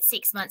that if it's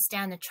 6 months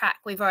down the track,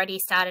 we've already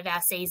started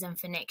our season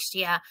for next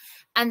year,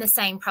 and the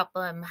same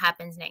problem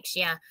happens next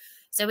year.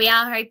 So we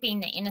are hoping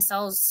the inner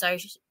soles show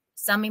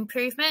some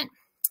improvement,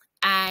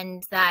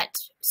 and that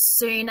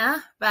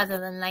sooner rather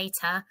than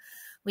later,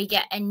 we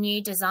get a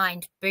new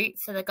designed boot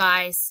for the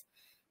guys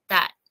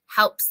that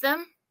helps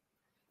them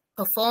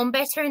perform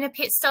better in a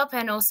pit stop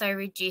and also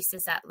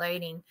reduces that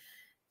loading.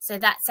 So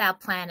that's our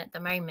plan at the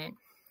moment.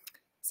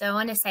 So I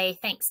want to say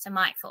thanks to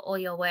Mike for all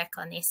your work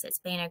on this. It's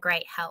been a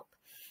great help.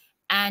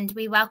 And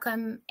we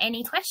welcome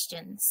any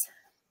questions.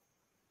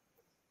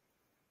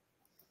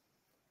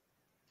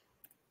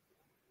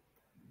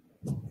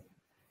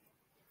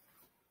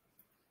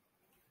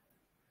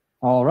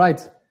 All right.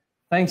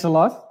 Thanks a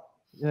lot,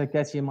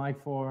 Cassie and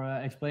Mike, for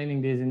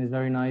explaining this in this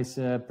very nice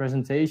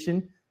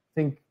presentation. I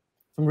think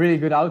some really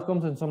good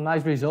outcomes and some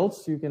nice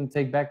results you can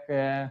take back,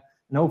 and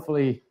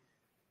hopefully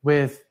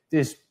with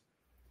this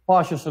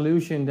partial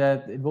solution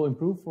that it will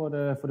improve for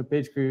the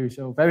pit crew.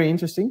 So very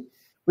interesting.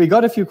 We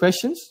got a few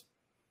questions,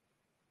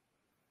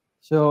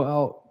 so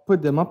I'll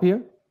put them up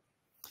here.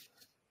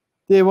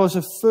 There was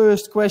a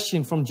first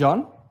question from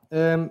John.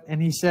 And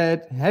he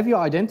said, have you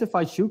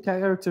identified shoe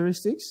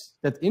characteristics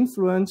that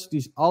influence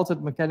these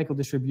altered mechanical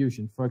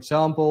distribution? For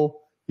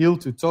example, heel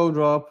to toe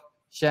drop,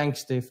 shank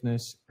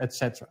stiffness,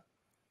 etc.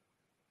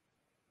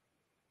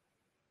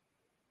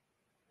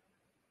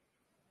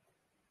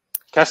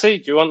 Cassie,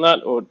 do you want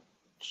that, or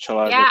shall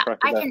I? Yeah,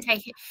 I can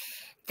take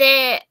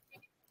it.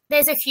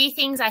 There's a few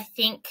things I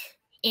think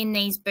in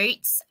these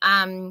boots.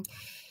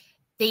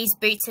 These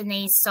boots and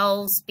these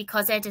soles,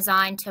 because they're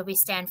designed to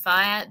withstand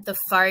fire, the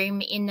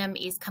foam in them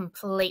is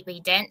completely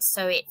dense,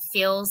 so it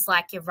feels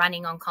like you're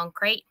running on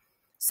concrete.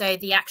 So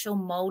the actual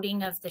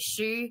molding of the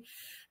shoe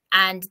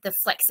and the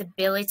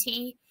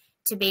flexibility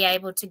to be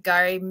able to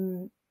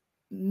go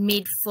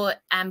mid-foot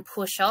and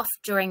push off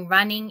during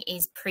running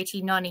is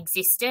pretty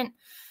non-existent.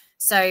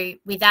 So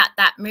without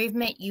that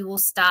movement, you will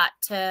start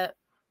to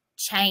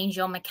change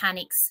your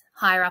mechanics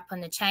higher up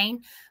on the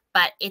chain.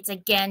 But it's,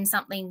 again,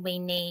 something we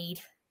need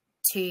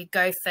to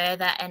go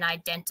further and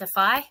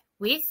identify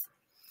with.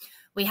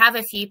 We have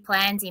a few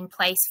plans in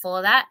place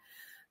for that,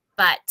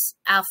 but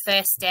our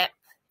first step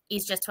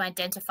is just to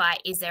identify,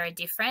 is there a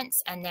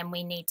difference? And then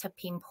we need to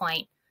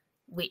pinpoint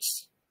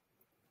which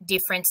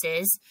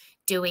differences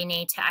do we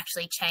need to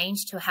actually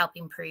change to help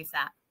improve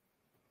that.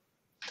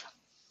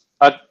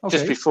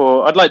 Just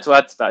before, I'd like to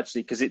add to that,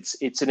 actually, because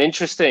it's an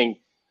interesting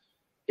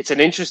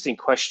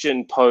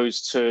question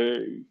posed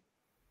to,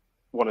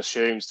 one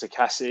assumes, to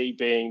Cassie,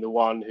 being the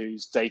one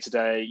who's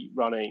day-to-day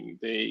running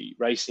the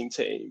racing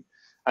team.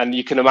 And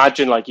you can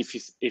imagine, like,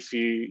 if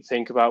you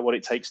think about what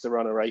it takes to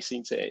run a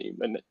racing team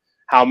and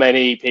how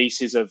many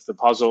pieces of the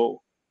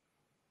puzzle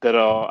that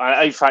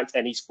are, in fact,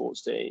 any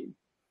sports team,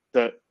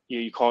 that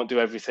you can't do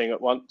everything at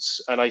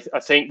once. And I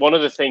think one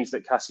of the things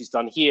that Cassie's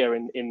done here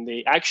in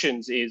the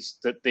actions is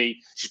that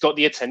she's got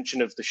the attention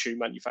of the shoe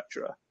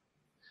manufacturer,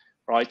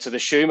 right? So the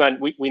shoe man,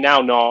 we now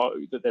know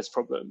that there's a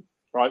problem.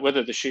 Right,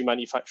 whether the shoe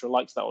manufacturer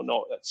likes that or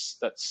not,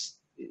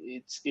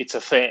 it's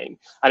a thing,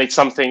 and it's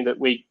something that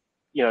we,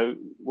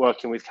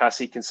 working with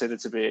Cassie, consider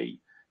to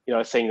be,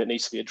 a thing that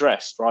needs to be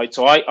addressed. Right,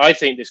 so I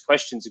think this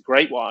question's a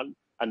great one,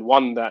 and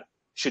one that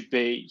should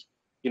be,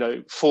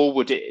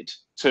 forwarded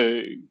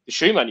to the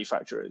shoe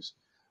manufacturers,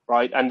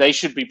 right, and they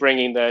should be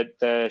bringing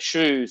their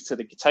shoes to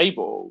the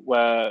table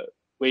where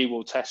we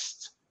will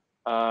test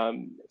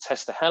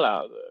the hell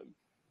out of them.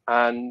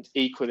 And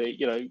equally,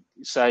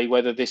 say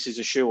whether this is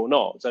a shoe or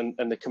not, and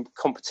the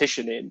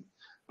competition in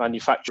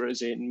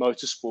manufacturers in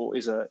motorsport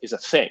is a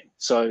thing.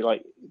 So,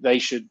 like, they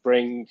should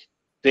bring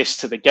this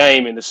to the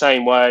game in the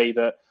same way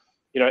that,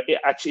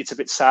 it's a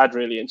bit sad,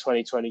 really, in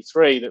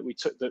 2023 that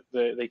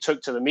they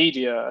took to the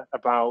media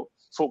about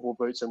football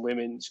boots and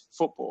women's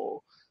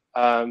football,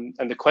 and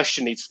the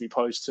question needs to be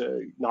posed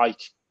to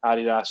Nike,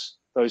 Adidas,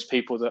 those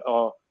people that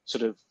are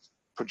sort of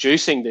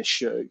producing this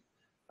shoe.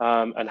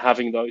 And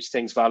having those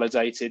things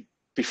validated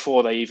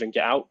before they even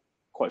get out,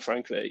 quite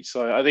frankly.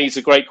 So I think it's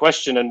a great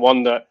question, and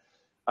one that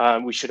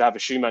we should have a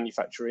shoe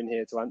manufacturer in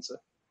here to answer.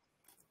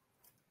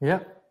 Yeah,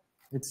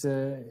 it's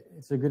a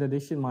good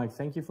addition, Mike.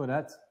 Thank you for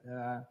that.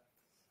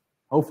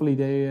 Hopefully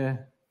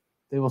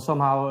they will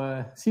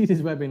somehow see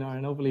this webinar,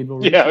 and hopefully it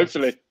will. Yeah,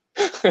 hopefully.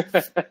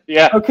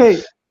 Yeah.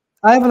 Okay.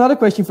 I have another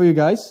question for you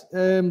guys.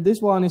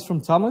 This one is from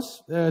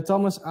Thomas.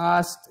 Thomas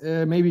asked,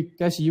 maybe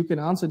Cassie, you can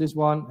answer this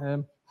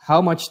one.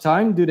 How much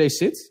time do they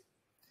sit?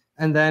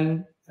 And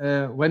then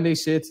when they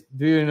sit,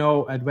 do you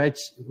know at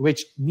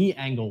which knee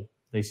angle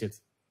they sit?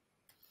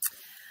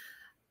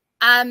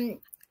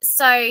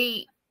 So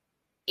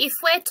if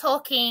we're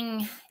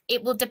talking,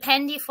 it will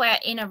depend if we're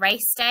in a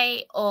race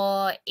day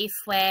or if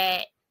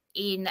we're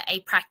in a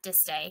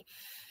practice day.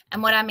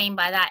 And what I mean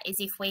by that is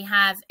if we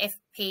have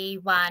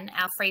FP1,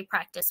 our free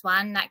practice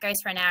 1, that goes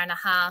for an hour and a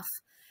half.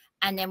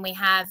 And then we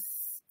have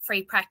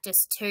free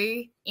practice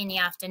 2 in the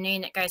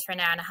afternoon that goes for an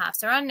hour and a half.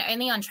 So we're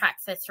only on track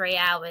for 3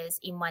 hours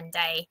in one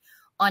day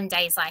on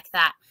days like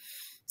that.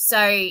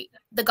 So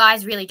the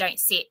guys really don't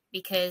sit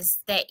because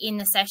they're in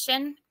the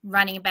session,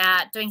 running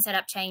about, doing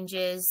setup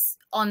changes,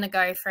 on the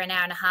go for an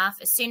hour and a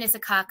half. As soon as the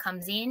car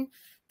comes in,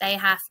 they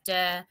have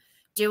to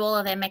do all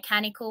of their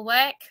mechanical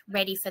work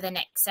ready for the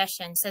next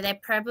session. So they're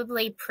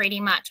probably pretty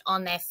much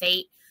on their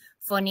feet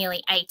for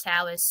nearly 8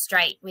 hours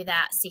straight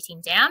without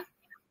sitting down.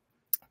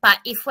 But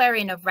if we're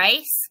in a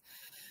race,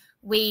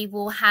 we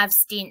will have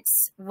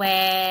stints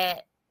where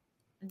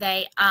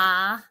they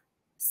are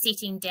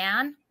sitting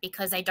down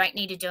because they don't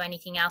need to do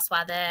anything else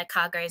while the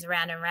car goes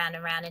around and around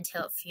and around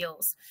until it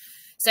fuels.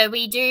 So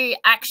we do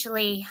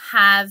actually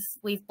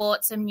we've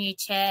bought some new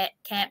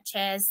camp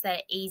chairs that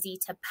are easy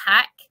to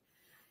pack.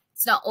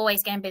 It's not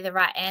always going to be the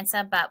right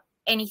answer, but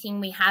anything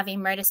we have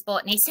in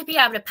motorsport needs to be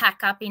able to pack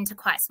up into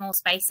quite small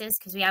spaces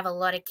because we have a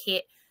lot of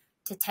kit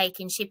to take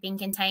in shipping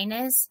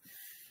containers.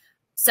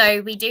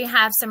 So we do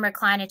have some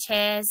recliner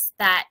chairs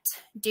that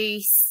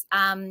do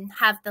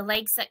have the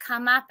legs that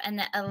come up and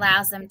that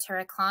allows them to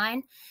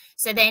recline.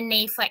 So their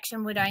knee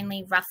flexion would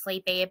only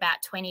roughly be about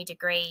 20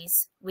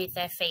 degrees with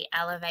their feet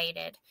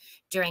elevated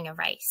during a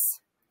race.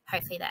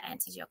 Hopefully that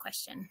answers your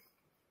question.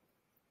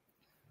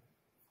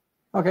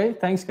 Okay,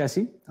 thanks,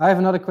 Cassie. I have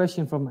another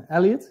question from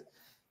Elliot.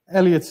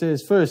 Elliot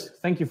says, first,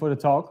 thank you for the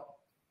talk.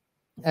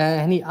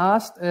 And he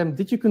asked,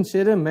 did you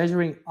consider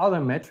measuring other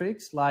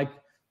metrics like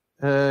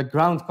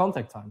ground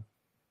contact time?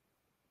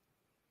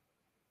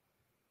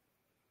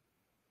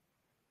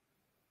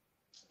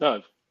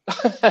 No.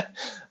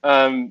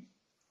 In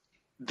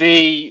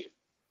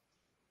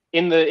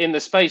the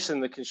space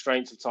and the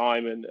constraints of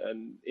time and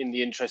in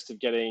the interest of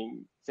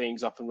getting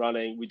things up and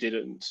running, we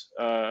didn't.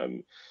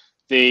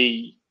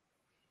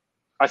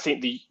 I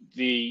think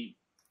the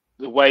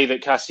way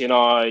that Cassie and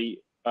I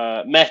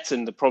met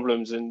and the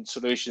problems and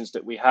solutions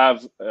that we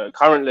have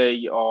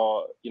currently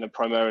are,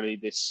 primarily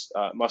this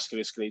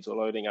musculoskeletal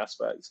loading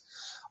aspect.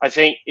 I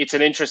think it's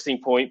an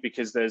interesting point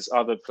because there's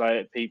other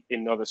people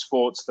in other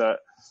sports that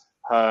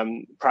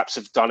perhaps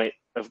have done it,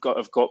 have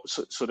got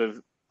sort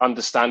of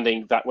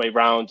understanding that way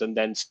round, and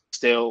then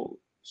still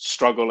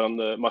struggle on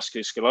the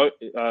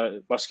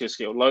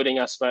musculoskeletal loading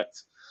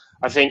aspect.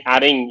 I think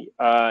adding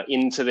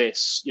into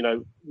this,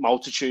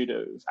 multitude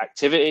of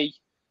activity,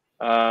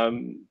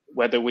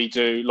 whether we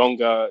do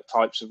longer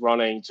types of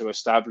running to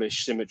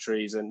establish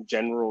symmetries and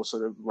general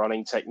sort of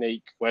running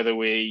technique, whether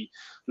we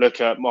look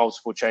at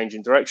multiple change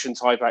in direction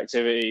type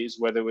activities,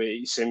 whether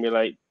we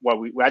simulate,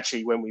 we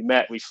actually, when we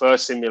met, we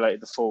first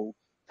simulated the full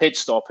pit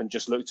stop and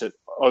just looked at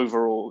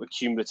overall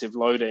accumulative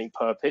loading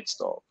per pit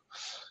stop.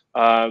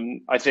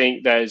 I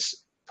think there's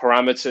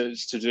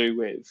parameters to do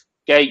with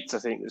gates. I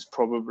think there's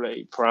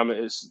probably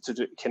parameters to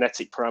do,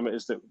 kinetic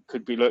parameters that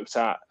could be looked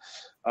at,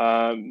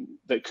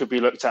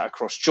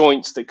 across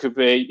joints. That could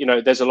be,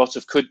 there's a lot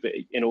of could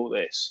be in all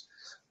this.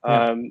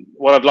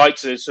 What I'd like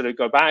to sort of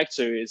go back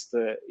to is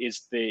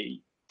the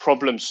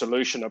problem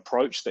solution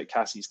approach that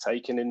Cassie's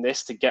taken in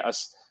this to get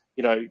us,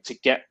 to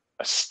get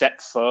a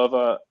step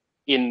further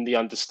in the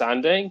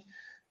understanding.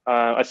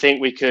 I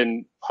think we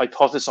can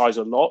hypothesize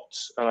a lot,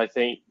 and I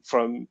think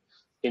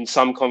in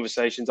some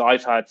conversations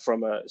I've had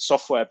from a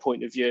software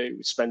point of view,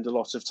 we spend a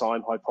lot of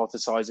time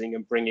hypothesizing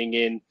and bringing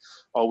in,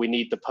 we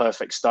need the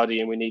perfect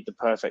study and we need the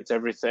perfect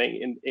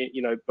everything.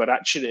 But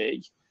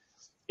actually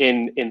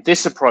in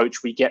this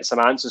approach, we get some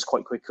answers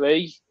quite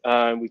quickly.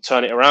 We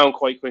turn it around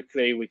quite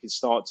quickly. We can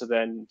start to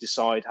then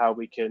decide how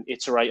we can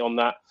iterate on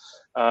that,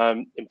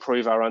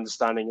 improve our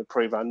understanding,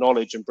 improve our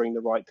knowledge, and bring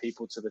the right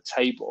people to the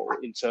table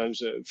in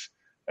terms of,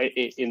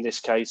 in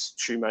this case,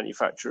 shoe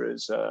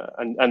manufacturers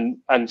and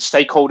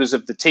stakeholders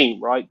of the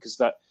team, right? Because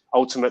that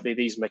ultimately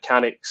these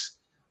mechanics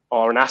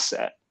are an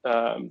asset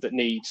that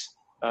needs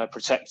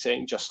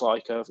protecting, just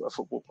like a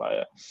football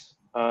player.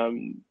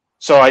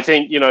 So I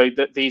think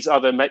that these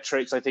other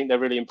metrics, I think they're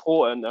really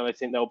important, and I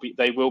think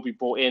they will be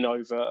brought in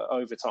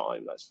over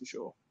time. That's for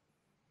sure.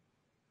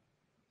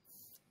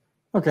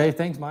 Okay,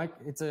 thanks, Mike.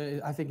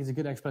 I think it's a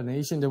good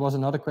explanation. There was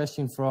another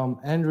question from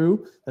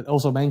Andrew that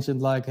also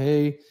mentioned, like,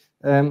 hey,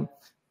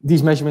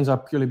 these measurements are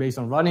purely based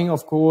on running,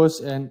 of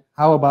course. And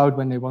how about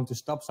when they want to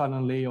stop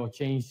suddenly or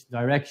change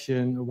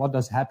direction? What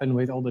does happen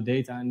with all the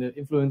data and the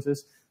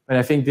influences? But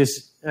I think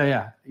this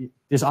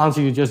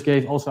answer you just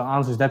gave also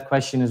answers that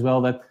question as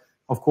well, that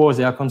of course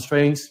there are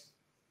constraints,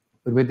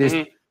 but with this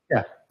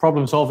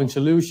problem-solving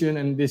solution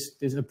and this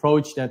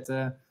approach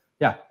that,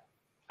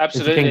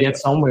 Absolutely. That you can get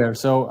somewhere.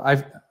 So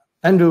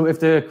Andrew, if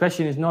the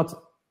question is not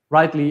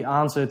rightly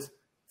answered,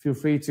 feel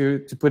free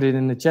to put it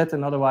in the chat,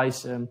 and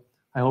otherwise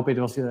I hope it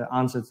was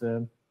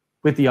answered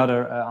with the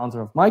other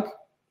answer of Mike.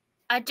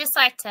 I'd just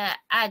like to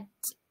add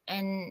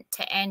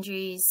to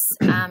Andrew's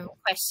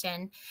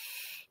question.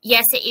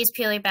 Yes, it is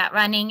purely about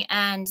running,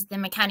 and the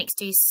mechanics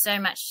do so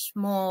much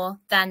more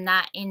than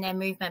that in their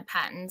movement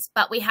patterns,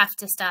 but we have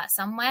to start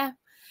somewhere.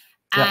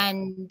 Yeah.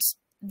 And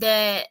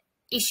the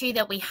issue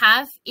that we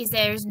have is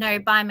there is no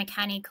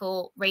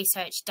biomechanical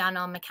research done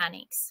on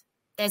mechanics.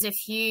 There's a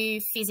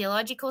few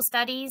physiological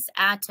studies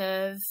out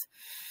of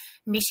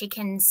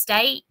Michigan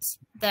State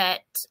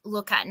that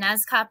look at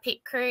NASCAR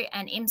pit crew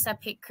and IMSA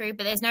pit crew,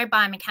 but there's no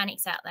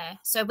biomechanics out there.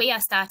 So we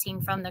are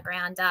starting from the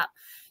ground up.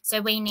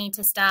 So we need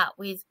to start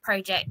with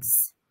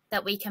projects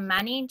that we can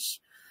manage.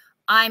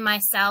 I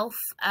myself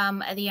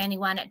are the only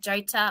one at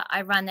Jota.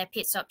 I run their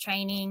pit stop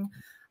training.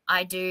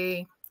 I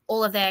do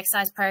all of their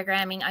exercise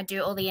programming. I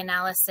do all the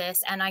analysis,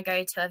 and I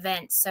go to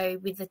events. So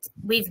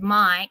with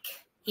Mike,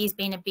 he's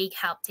been a big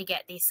help to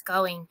get this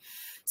going.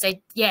 So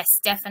yes,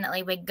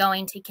 definitely we're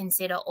going to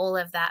consider all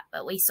of that,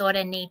 but we sort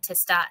of need to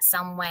start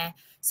somewhere.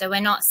 So we're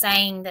not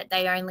saying that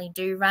they only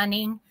do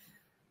running,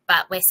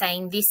 but we're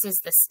saying this is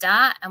the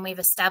start, and we've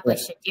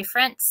established a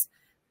difference.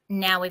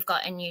 Now we've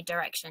got a new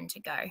direction to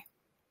go.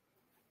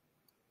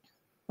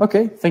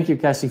 Okay, thank you,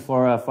 Cassie,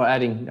 for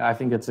adding. I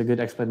think that's a good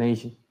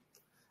explanation.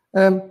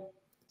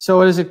 So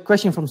there's a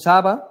question from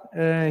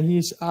Saba.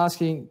 He's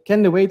asking,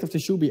 can the weight of the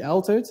shoe be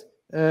altered?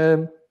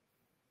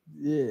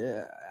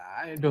 Yeah,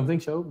 I don't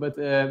think so, but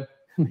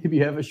maybe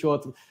you have a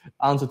short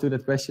answer to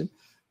that question.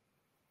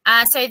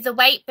 So the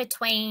weight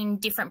between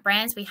different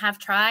brands we have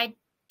tried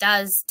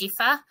does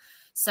differ.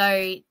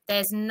 So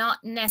there's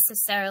not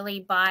necessarily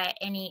by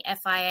any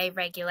FIA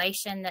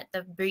regulation that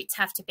the boots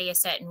have to be a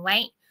certain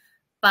weight,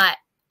 but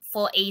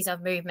for ease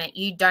of movement,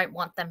 you don't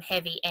want them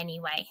heavy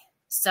anyway.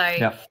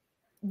 So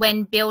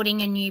when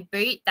building a new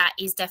boot, that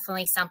is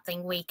definitely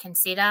something we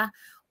consider.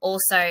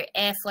 Also,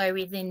 airflow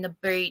within the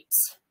boot,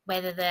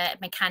 whether the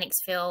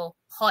mechanics feel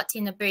hot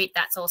in the boot,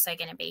 that's also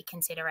going to be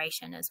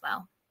consideration as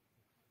well.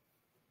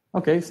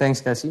 Okay,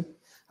 thanks, Cassie.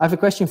 I have a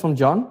question from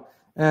John.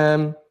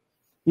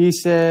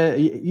 He's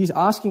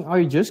asking, are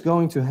you just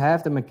going to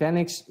have the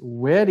mechanics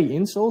wear the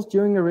insoles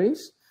during a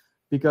race?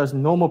 Because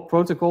normal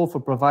protocol for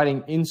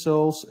providing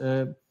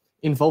insoles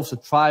involves a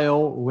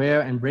trial,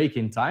 wear, and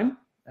break-in time.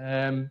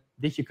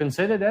 Did you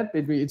consider that?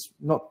 It's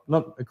not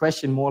a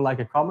question, more like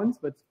a comment,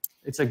 but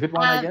it's a good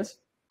one, I guess.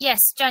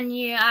 Yes, John,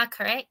 you are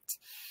correct.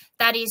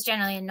 That is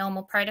generally a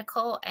normal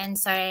protocol. And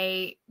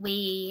so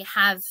we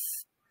have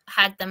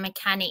had the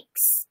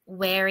mechanics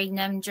wearing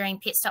them during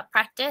pit stop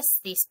practice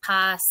this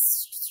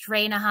past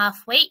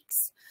 3.5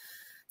 weeks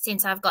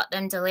since I've got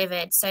them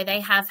delivered. So they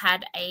have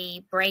had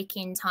a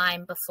break-in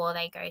time before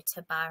they go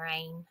to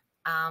Bahrain.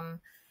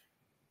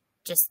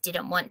 Just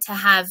didn't want to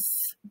have,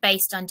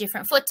 based on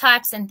different foot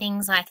types and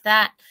things like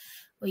that,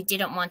 we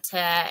didn't want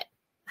to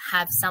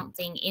have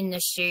something in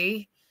the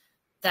shoe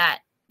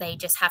that they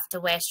just have to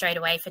wear straight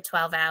away for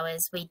 12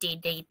 hours. We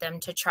did need them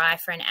to try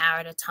for an hour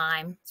at a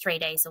time, 3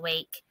 days a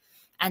week,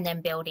 and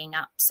then building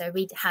up. So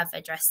we have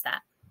addressed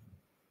that.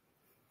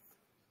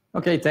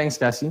 Okay, thanks,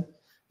 Cassie.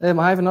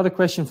 I have another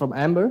question from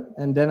Amber,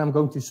 and then I'm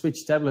going to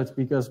switch tablets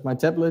because my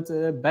tablet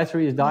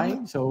battery is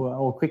dying, so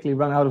I'll quickly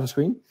run out of the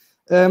screen.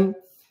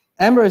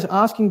 Amber is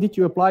asking, did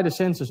you apply the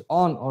sensors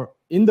on or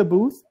in the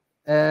boots,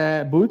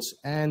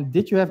 and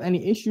did you have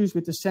any issues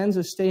with the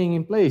sensors staying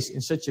in place in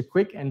such a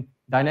quick and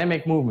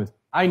dynamic movement?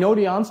 I know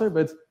the answer,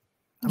 but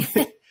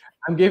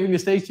I'm giving the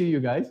stage to you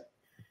guys.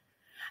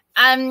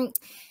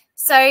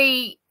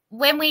 So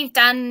when we've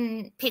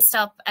done pit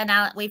stop, and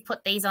we've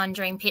put these on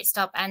during pit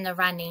stop and the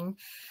running,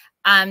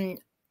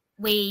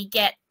 we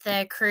get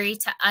the crew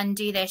to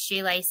undo their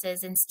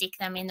shoelaces and stick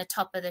them in the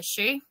top of the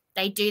shoe.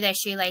 They do their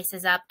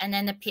shoelaces up, and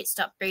then the pit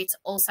stop boots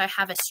also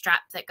have a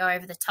strap that go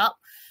over the top.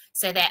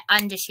 So they're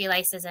under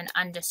shoelaces and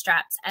under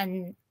straps.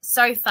 And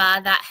so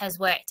far that has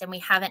worked, and we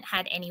haven't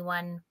had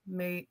anything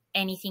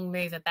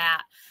move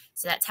about.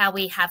 So that's how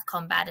we have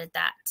combated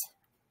that.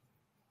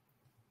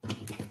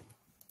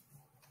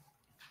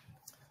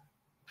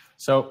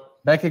 So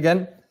back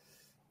again.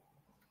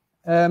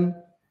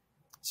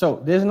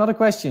 So there's another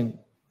question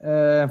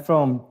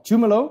from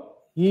Tumelo.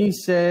 He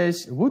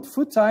says, would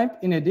foot type,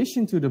 in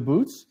addition to the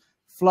boots,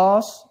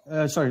 flaws,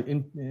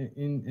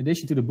 in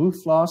addition to the boot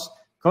flaws,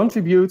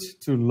 contribute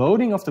to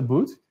loading of the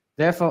boot,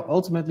 therefore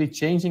ultimately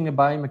changing the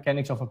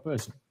biomechanics of a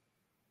person?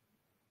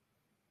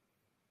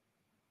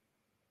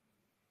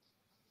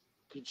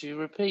 Could you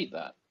repeat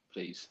that,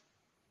 please?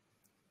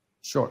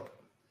 Sure.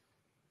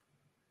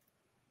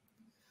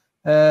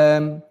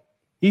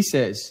 He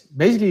says,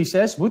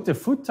 would the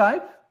foot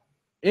type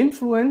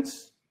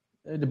influence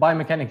the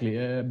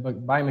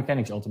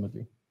biomechanics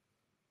ultimately?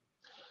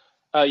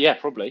 Yeah,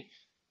 probably.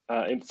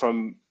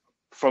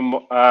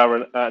 From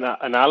our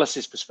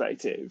analysis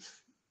perspective,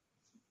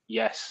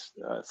 yes.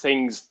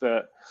 Things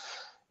that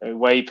the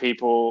way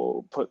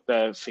people put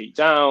their feet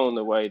down,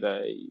 the way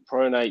they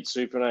pronate,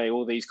 supinate,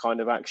 all these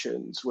kind of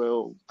actions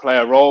will play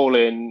a role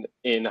in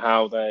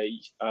how they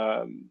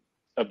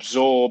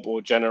absorb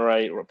or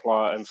generate or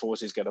apply, and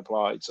forces get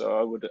applied.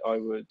 So I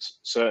would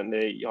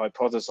certainly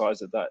hypothesize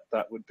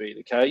that would be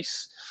the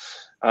case,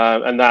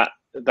 and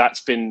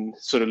that's been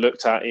sort of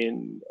looked at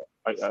in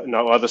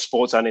other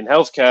sports and in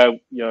healthcare.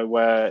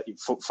 Where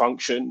foot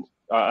function.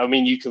 I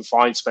mean, you can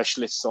find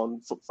specialists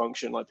on foot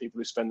function, like people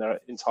who spend their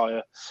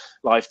entire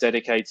life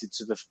dedicated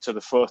to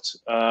the foot,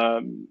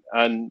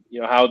 and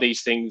how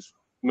these things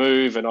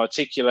move and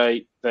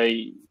articulate.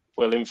 They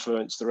will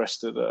influence the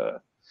rest of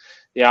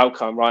the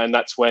outcome, right? And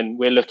that's when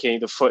we're looking.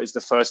 The foot is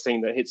the first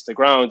thing that hits the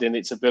ground in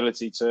its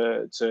ability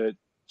to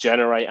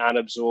generate and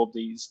absorb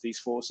these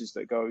forces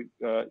that go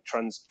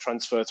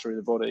transfer through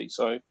the body.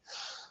 So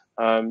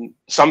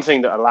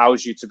something that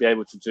allows you to be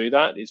able to do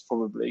that is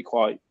probably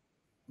quite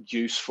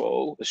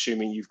useful,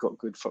 assuming you've got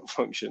good foot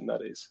function,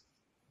 that is.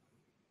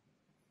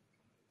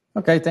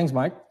 Okay, thanks,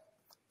 Mike.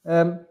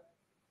 I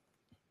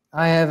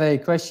have a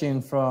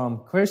question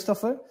from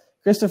Christopher.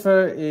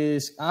 Christopher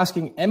is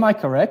asking, am I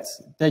correct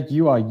that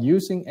you are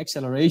using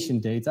acceleration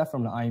data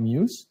from the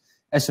IMUs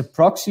as a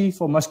proxy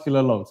for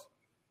muscular load?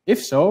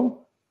 If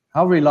so,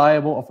 how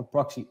reliable of a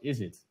proxy is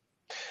it?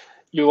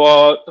 You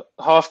are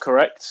half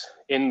correct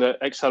in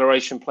that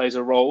acceleration plays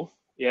a role.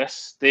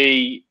 Yes,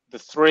 the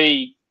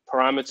three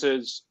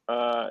parameters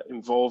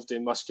involved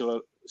in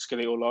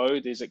musculoskeletal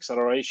load is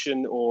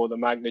acceleration, or the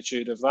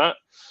magnitude of that,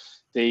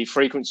 the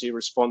frequency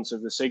response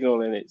of the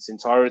signal in its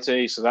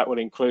entirety. So that would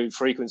include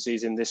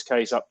frequencies, in this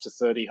case, up to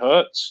 30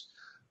 hertz.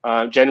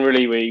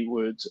 Generally, we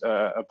would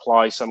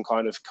apply some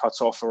kind of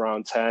cutoff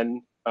around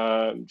 10,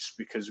 just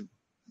because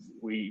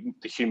the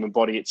human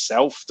body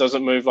itself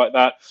doesn't move like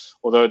that.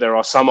 Although there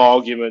are some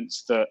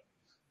arguments that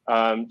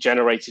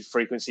generated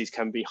frequencies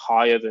can be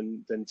higher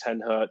than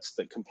 10 hertz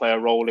that can play a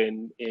role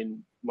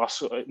in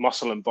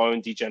muscle and bone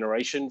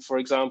degeneration, for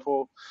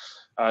example.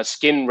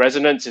 Skin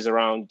resonance is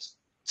around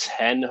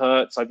 10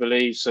 hertz, I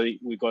believe. So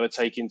we've got to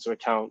take into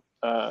account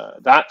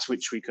that,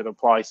 which we could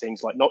apply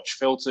things like notch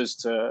filters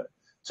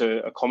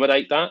to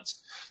accommodate that.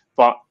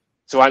 But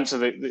to answer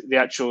the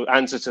actual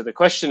answer to the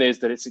question is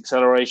that it's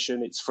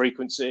acceleration, it's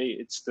frequency,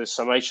 it's the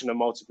summation and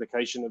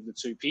multiplication of the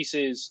two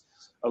pieces,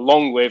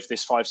 along with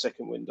this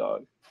 5-second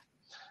window.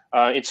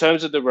 In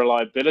terms of the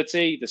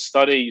reliability, the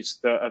studies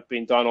that have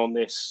been done on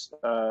this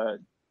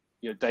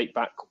date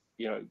back,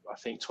 I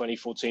think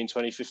 2014,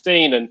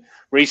 2015, and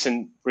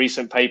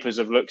recent papers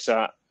have looked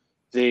at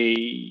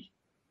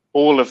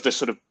all of the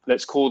sort of,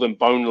 let's call them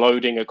bone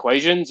loading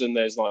equations, and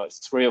there's like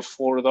 3 or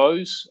 4 of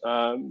those.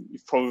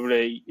 You've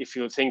probably, if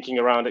you're thinking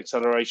around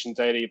acceleration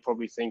data, you're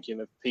probably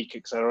thinking of peak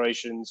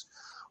accelerations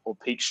or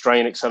peak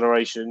strain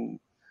acceleration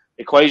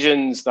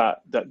equations that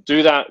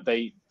do that.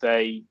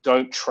 They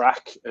don't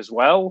track as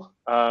well,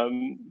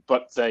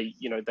 but they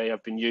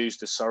have been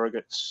used as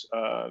surrogates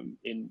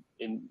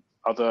in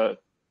other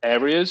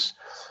areas.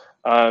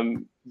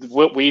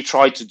 What we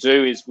try to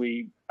do is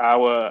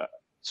our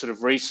sort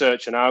of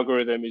research and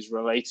algorithm is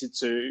related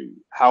to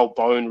how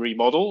bone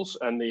remodels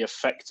and the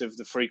effect of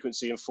the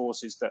frequency and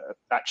forces that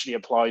actually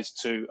applies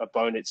to a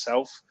bone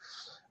itself.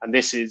 And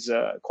this is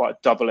quite a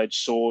double-edged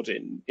sword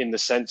in the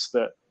sense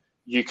that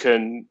you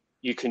can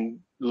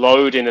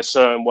load in a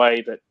certain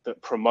way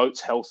that promotes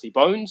healthy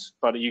bones,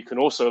 but you can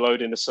also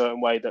load in a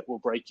certain way that will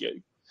break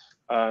you.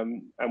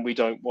 And we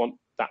don't want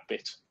that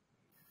bit.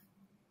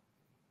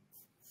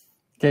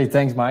 Okay,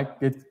 thanks, Mike.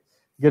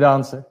 Good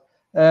answer.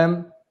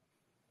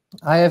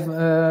 I have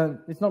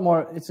it's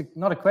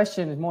not a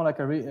question, it's more like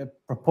a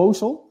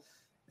proposal.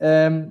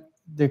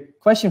 The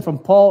question from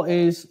Paul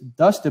is,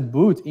 does the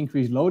boot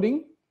increase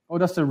loading or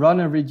does the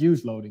runner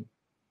reduce loading?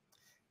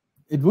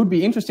 It would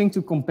be interesting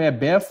to compare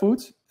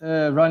barefoot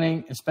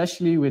running,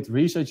 especially with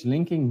research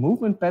linking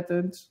movement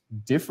patterns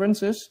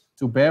differences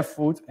to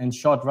barefoot and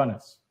short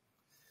runners.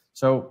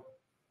 So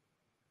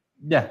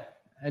yeah,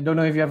 I don't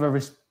know if you have a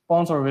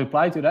response or a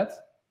reply to that.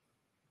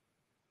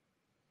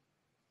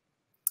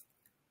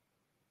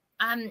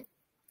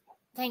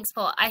 Thanks,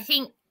 Paul. I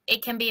think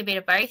it can be a bit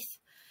of both.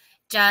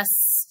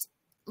 Just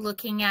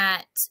looking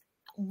at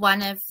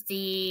one of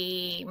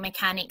the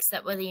mechanics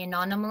that were the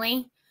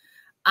anomaly,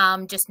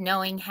 just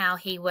knowing how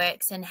he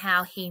works and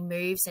how he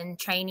moves and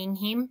training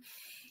him,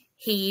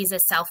 he's a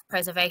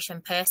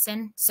self-preservation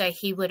person, so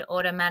he would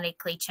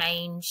automatically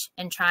change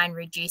and try and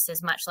reduce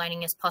as much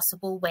loading as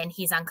possible when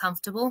he's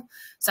uncomfortable.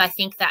 So I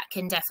think that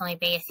can definitely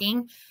be a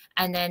thing.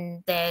 And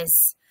then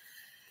there's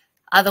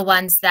other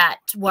ones that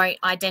won't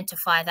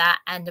identify that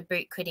and the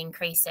boot could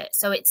increase it.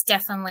 So it's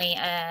definitely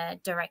a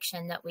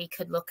direction that we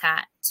could look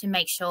at to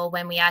make sure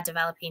when we are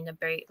developing the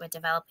boot, we're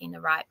developing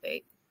the right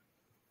boot.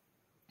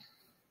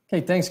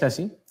 Okay, thanks,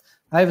 Cassie.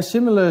 I have a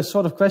similar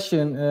sort of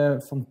question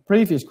from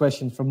previous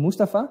questions from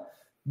Mustafa.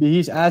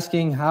 He's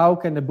asking, how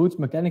can the boot's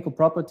mechanical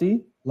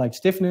property, like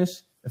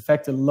stiffness,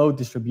 affect the load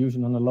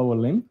distribution on the lower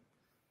limb?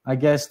 I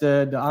guess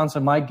the answer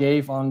Mike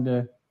gave on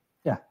the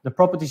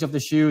properties of the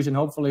shoes, and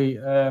hopefully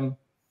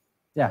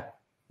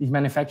these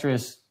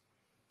manufacturers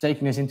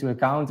taking this into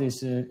account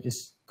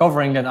is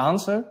covering that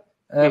answer.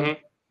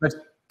 But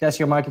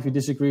Cassie or Mike, if you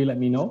disagree, let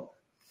me know.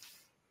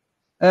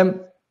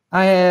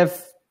 I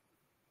have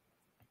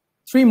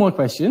 3 more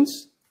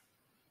questions.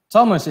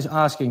 Thomas is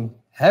asking,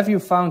 have you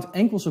found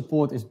ankle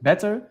support is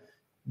better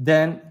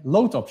than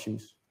low-top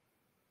shoes?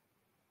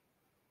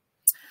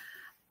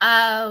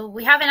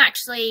 We haven't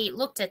actually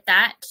looked at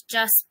that,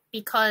 just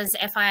because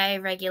FIA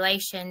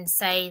regulations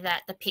say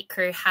that the pit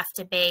crew have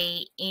to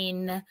be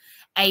in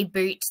a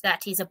boot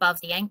that is above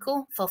the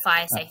ankle for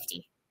fire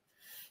safety.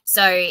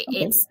 So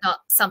it's not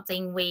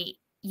something we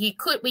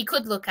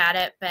could look at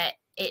it, but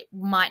it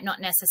might not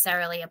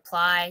necessarily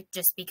apply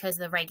just because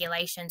the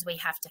regulations we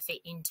have to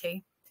fit into.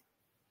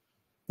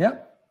 Yeah,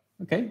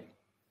 okay,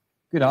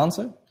 good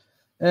answer.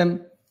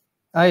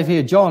 I have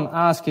here John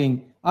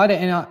asking, are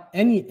there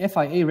any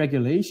FIA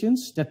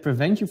regulations that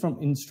prevent you from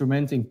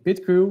instrumenting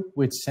pit crew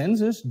with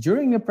sensors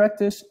during the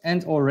practice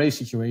and or race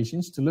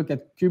situations to look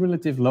at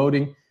cumulative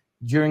loading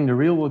during the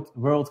real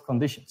world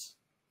conditions?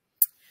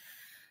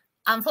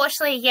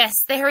 Unfortunately, yes,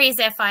 there is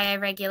FIA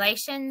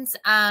regulations.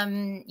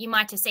 You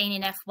might have seen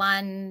in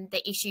F1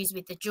 the issues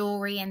with the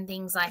jewelry and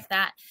things like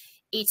that.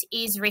 It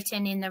is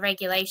written in the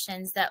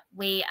regulations that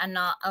we are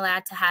not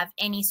allowed to have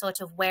any sort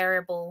of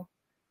wearable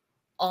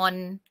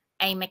on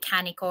a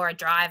mechanic or a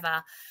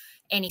driver,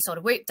 any sort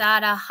of whoop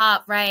data,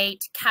 heart rate,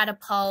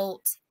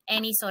 catapult,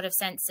 any sort of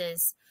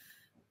sensors.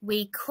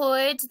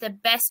 The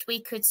best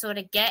we could sort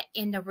of get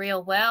in the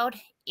real world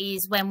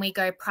is when we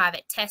go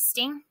private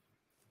testing.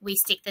 We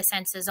stick the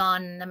sensors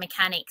on the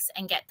mechanics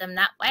and get them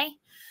that way.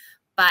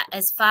 But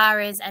as far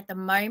as at the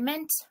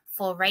moment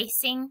for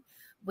racing,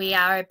 we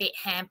are a bit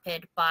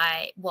hampered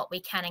by what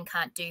we can and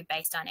can't do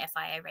based on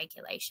FIA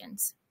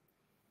regulations.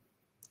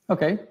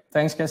 Okay,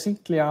 thanks, Cassie.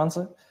 Clear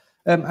answer.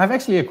 I have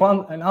actually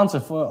an answer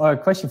for a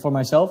question for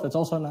myself. That's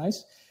also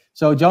nice.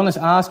 So John is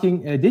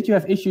asking, did you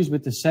have issues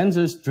with the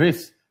sensors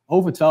drift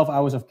over 12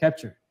 hours of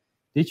capture?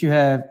 Did you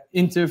have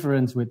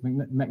interference with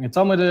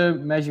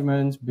magnetometer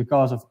measurements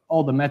because of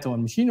all the metal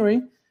and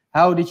machinery?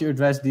 How did you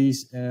address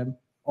these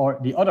or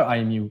the other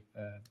IMU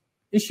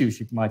issues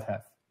you might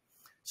have?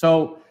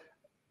 So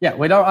yeah,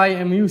 with our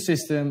IMU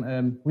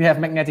system, we have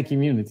magnetic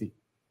immunity.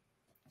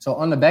 So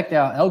on the back,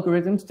 there are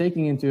algorithms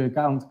taking into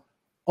account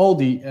all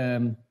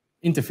the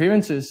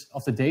interferences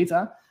of the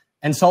data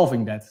and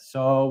solving that.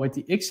 So with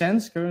the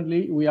XSense,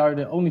 currently, we are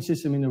the only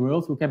system in the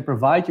world who can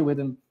provide you with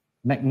a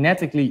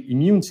magnetically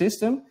immune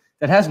system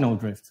that has no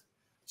drift.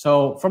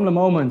 So from the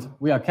moment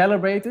we are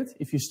calibrated,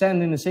 if you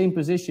stand in the same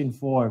position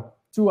for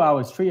 2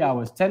 hours, 3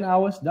 hours, 10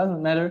 hours,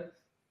 doesn't matter,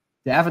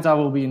 the avatar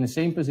will be in the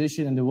same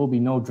position and there will be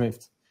no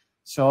drift.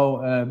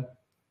 So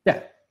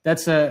yeah,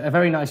 that's a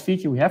very nice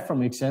feature we have from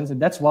XSense, and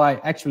that's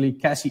why actually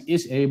Cassie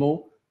is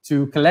able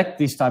to collect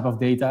this type of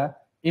data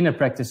in a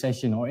practice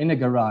session or in a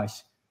garage.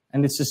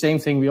 And it's the same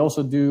thing we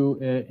also do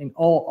in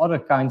all other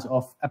kinds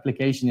of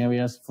application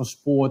areas for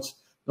sports,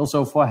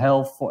 also for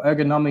health, for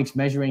ergonomics,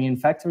 measuring in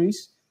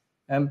factories.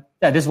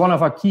 Yeah, this is one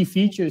of our key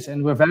features,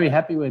 and we're very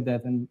happy with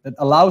that. And that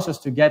allows us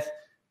to get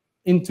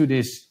into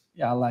this,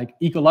 yeah, like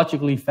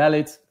ecologically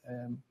valid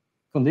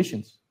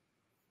conditions.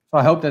 So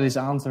I hope that is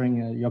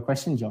answering your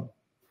question, John.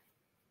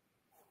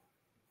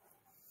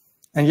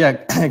 And yeah,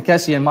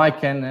 Cassie and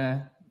Mike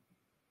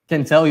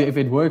can tell you if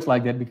it works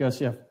like that,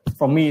 because yeah,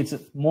 for me it's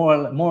more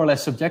or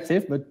less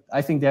subjective, but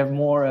I think they have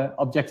more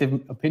objective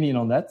opinion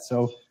on that.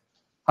 So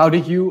how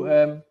did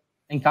you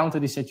encounter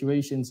these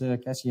situations,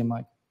 Cassie and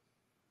Mike?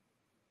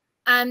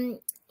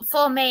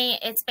 For me,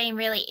 it's been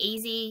really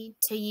easy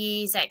to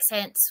use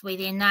XSense.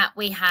 Within that,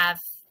 we have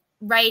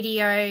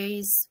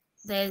radios.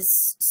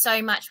 There's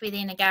so much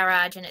within a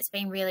garage, and it's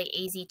been really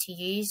easy to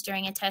use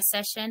during a test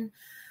session.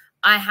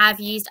 I have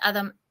used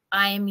other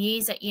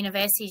IMUs at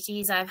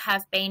universities I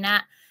have been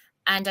at,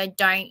 and I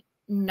don't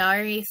know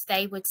if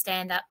they would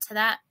stand up to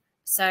that.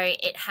 So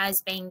it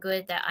has been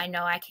good that I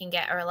know I can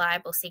get a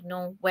reliable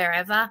signal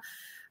wherever.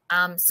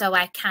 So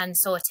I can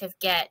sort of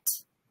get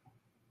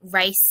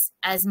race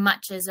as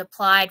much as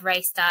applied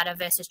race data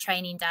versus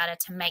training data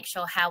to make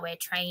sure how we're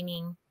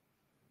training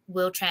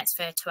will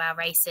transfer to our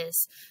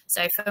races.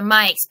 So from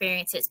my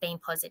experience, it's been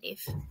positive.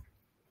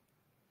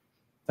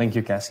 Thank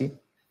you, Cassie.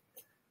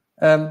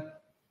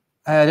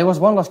 There was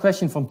one last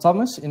question from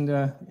Thomas in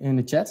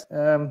the chat.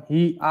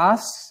 He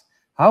asks,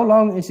 how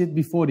long is it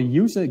before the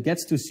user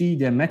gets to see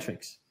their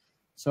metrics?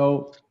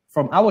 So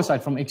from our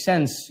side, from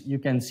XSense, you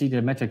can see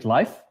the metric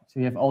live. So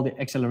you have all the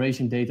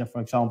acceleration data, for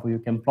example. You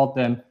can plot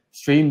them,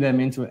 stream them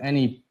into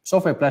any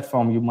software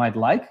platform you might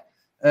like.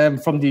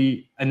 From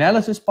the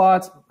analysis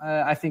part,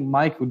 I think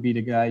Mike would be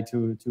the guy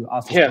to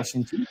ask this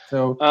question too.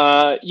 So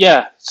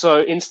yeah, so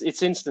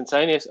it's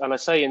instantaneous, and I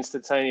say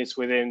instantaneous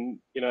within,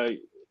 you know,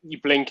 you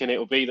blink and it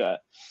will be there.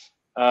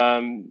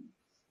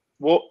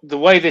 The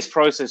way this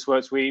process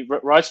works,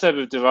 Ridestep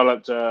have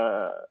developed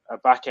a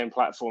back-end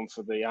platform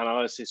for the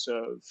analysis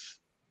of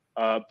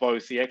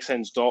both the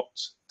XSense dot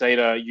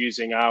data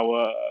using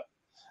our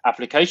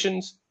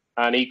applications,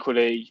 and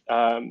equally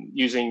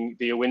using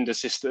the Awinda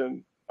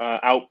system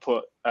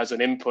output as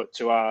an input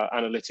to our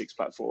analytics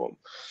platform.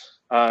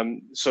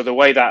 So the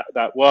way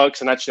that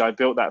works, and actually I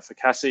built that for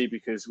Cassie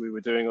because we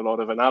were doing a lot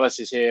of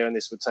analysis here, and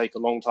this would take a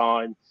long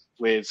time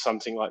with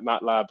something like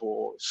MATLAB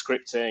or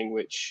scripting,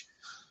 which,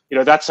 you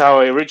know, that's how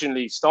I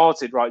originally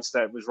started.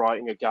 RightStep was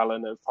writing a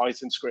gallon of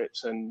Python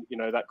scripts, and, you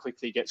know, that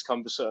quickly gets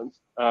cumbersome.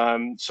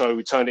 So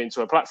we turned it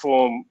into a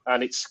platform,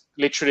 and it's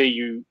literally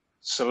you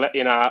select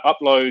in our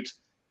upload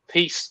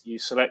piece, you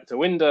select a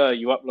window,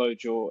 you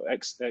upload your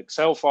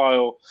Excel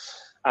file,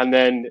 and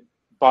then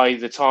by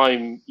the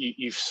time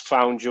you've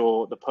found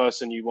the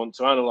person you want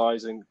to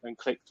analyze and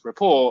click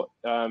report,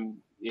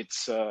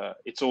 it's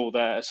all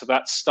there. So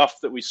that stuff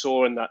that we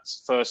saw in that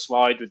first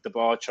slide with the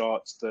bar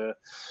charts, the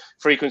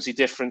frequency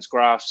difference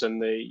graphs,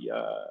 and the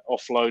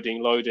offloading,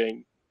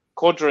 loading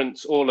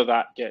quadrants, all of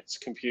that gets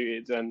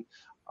computed. And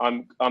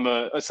I'm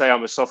a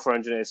software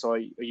engineer, so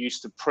I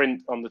used to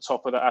print on the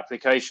top of the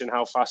application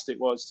how fast it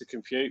was to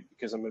compute,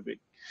 because I'm a bit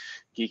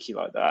geeky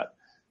like that.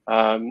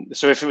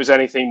 So if it was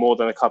anything more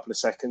than a couple of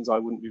seconds, I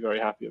wouldn't be very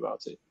happy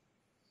about it.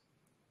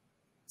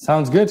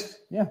 Sounds good.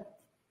 Yeah,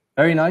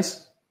 very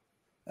nice.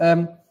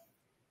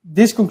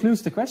 This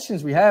concludes the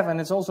questions we have, and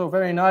it's also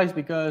very nice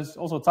because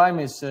also time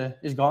is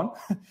gone.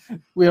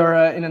 We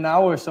are in an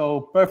hour,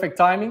 so perfect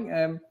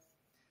timing.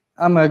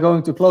 I'm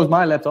going to close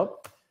my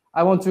laptop.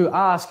 I want to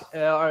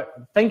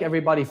thank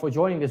everybody for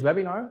joining this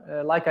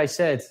webinar. Like I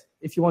said,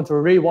 if you want to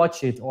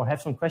rewatch it or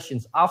have some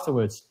questions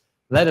afterwards,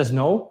 let us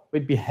know.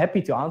 We'd be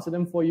happy to answer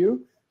them for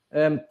you.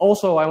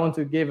 Also, I want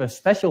to give a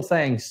special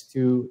thanks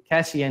to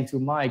Cassie and to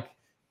Mike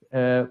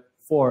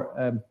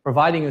for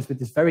providing us with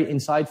this very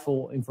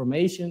insightful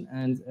information,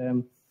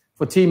 and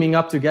for teaming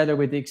up together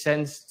with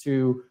Xsense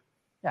to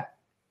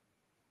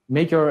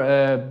make your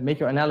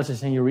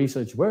analysis and your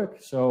research work.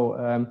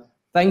 So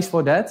thanks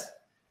for that.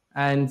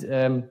 And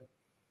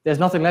there's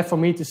nothing left for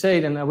me to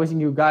say than wishing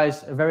you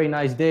guys a very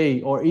nice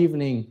day or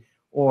evening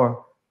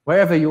or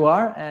wherever you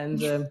are.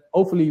 And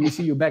hopefully we'll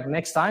see you back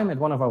next time at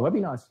one of our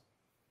webinars.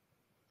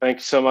 Thank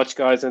you so much,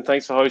 guys. And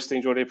thanks for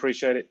hosting, Jordi.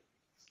 Appreciate it.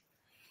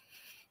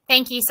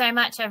 Thank you so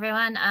much,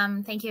 everyone.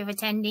 Thank you for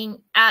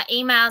attending. Our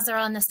emails are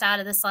on the start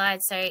of the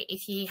slide, so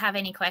if you have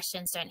any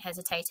questions, don't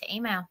hesitate to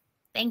email.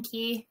 Thank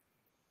you.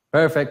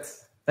 Perfect.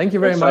 Thank you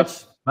very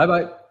much.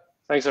 Bye-bye.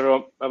 Thanks,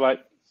 everyone.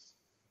 Bye-bye.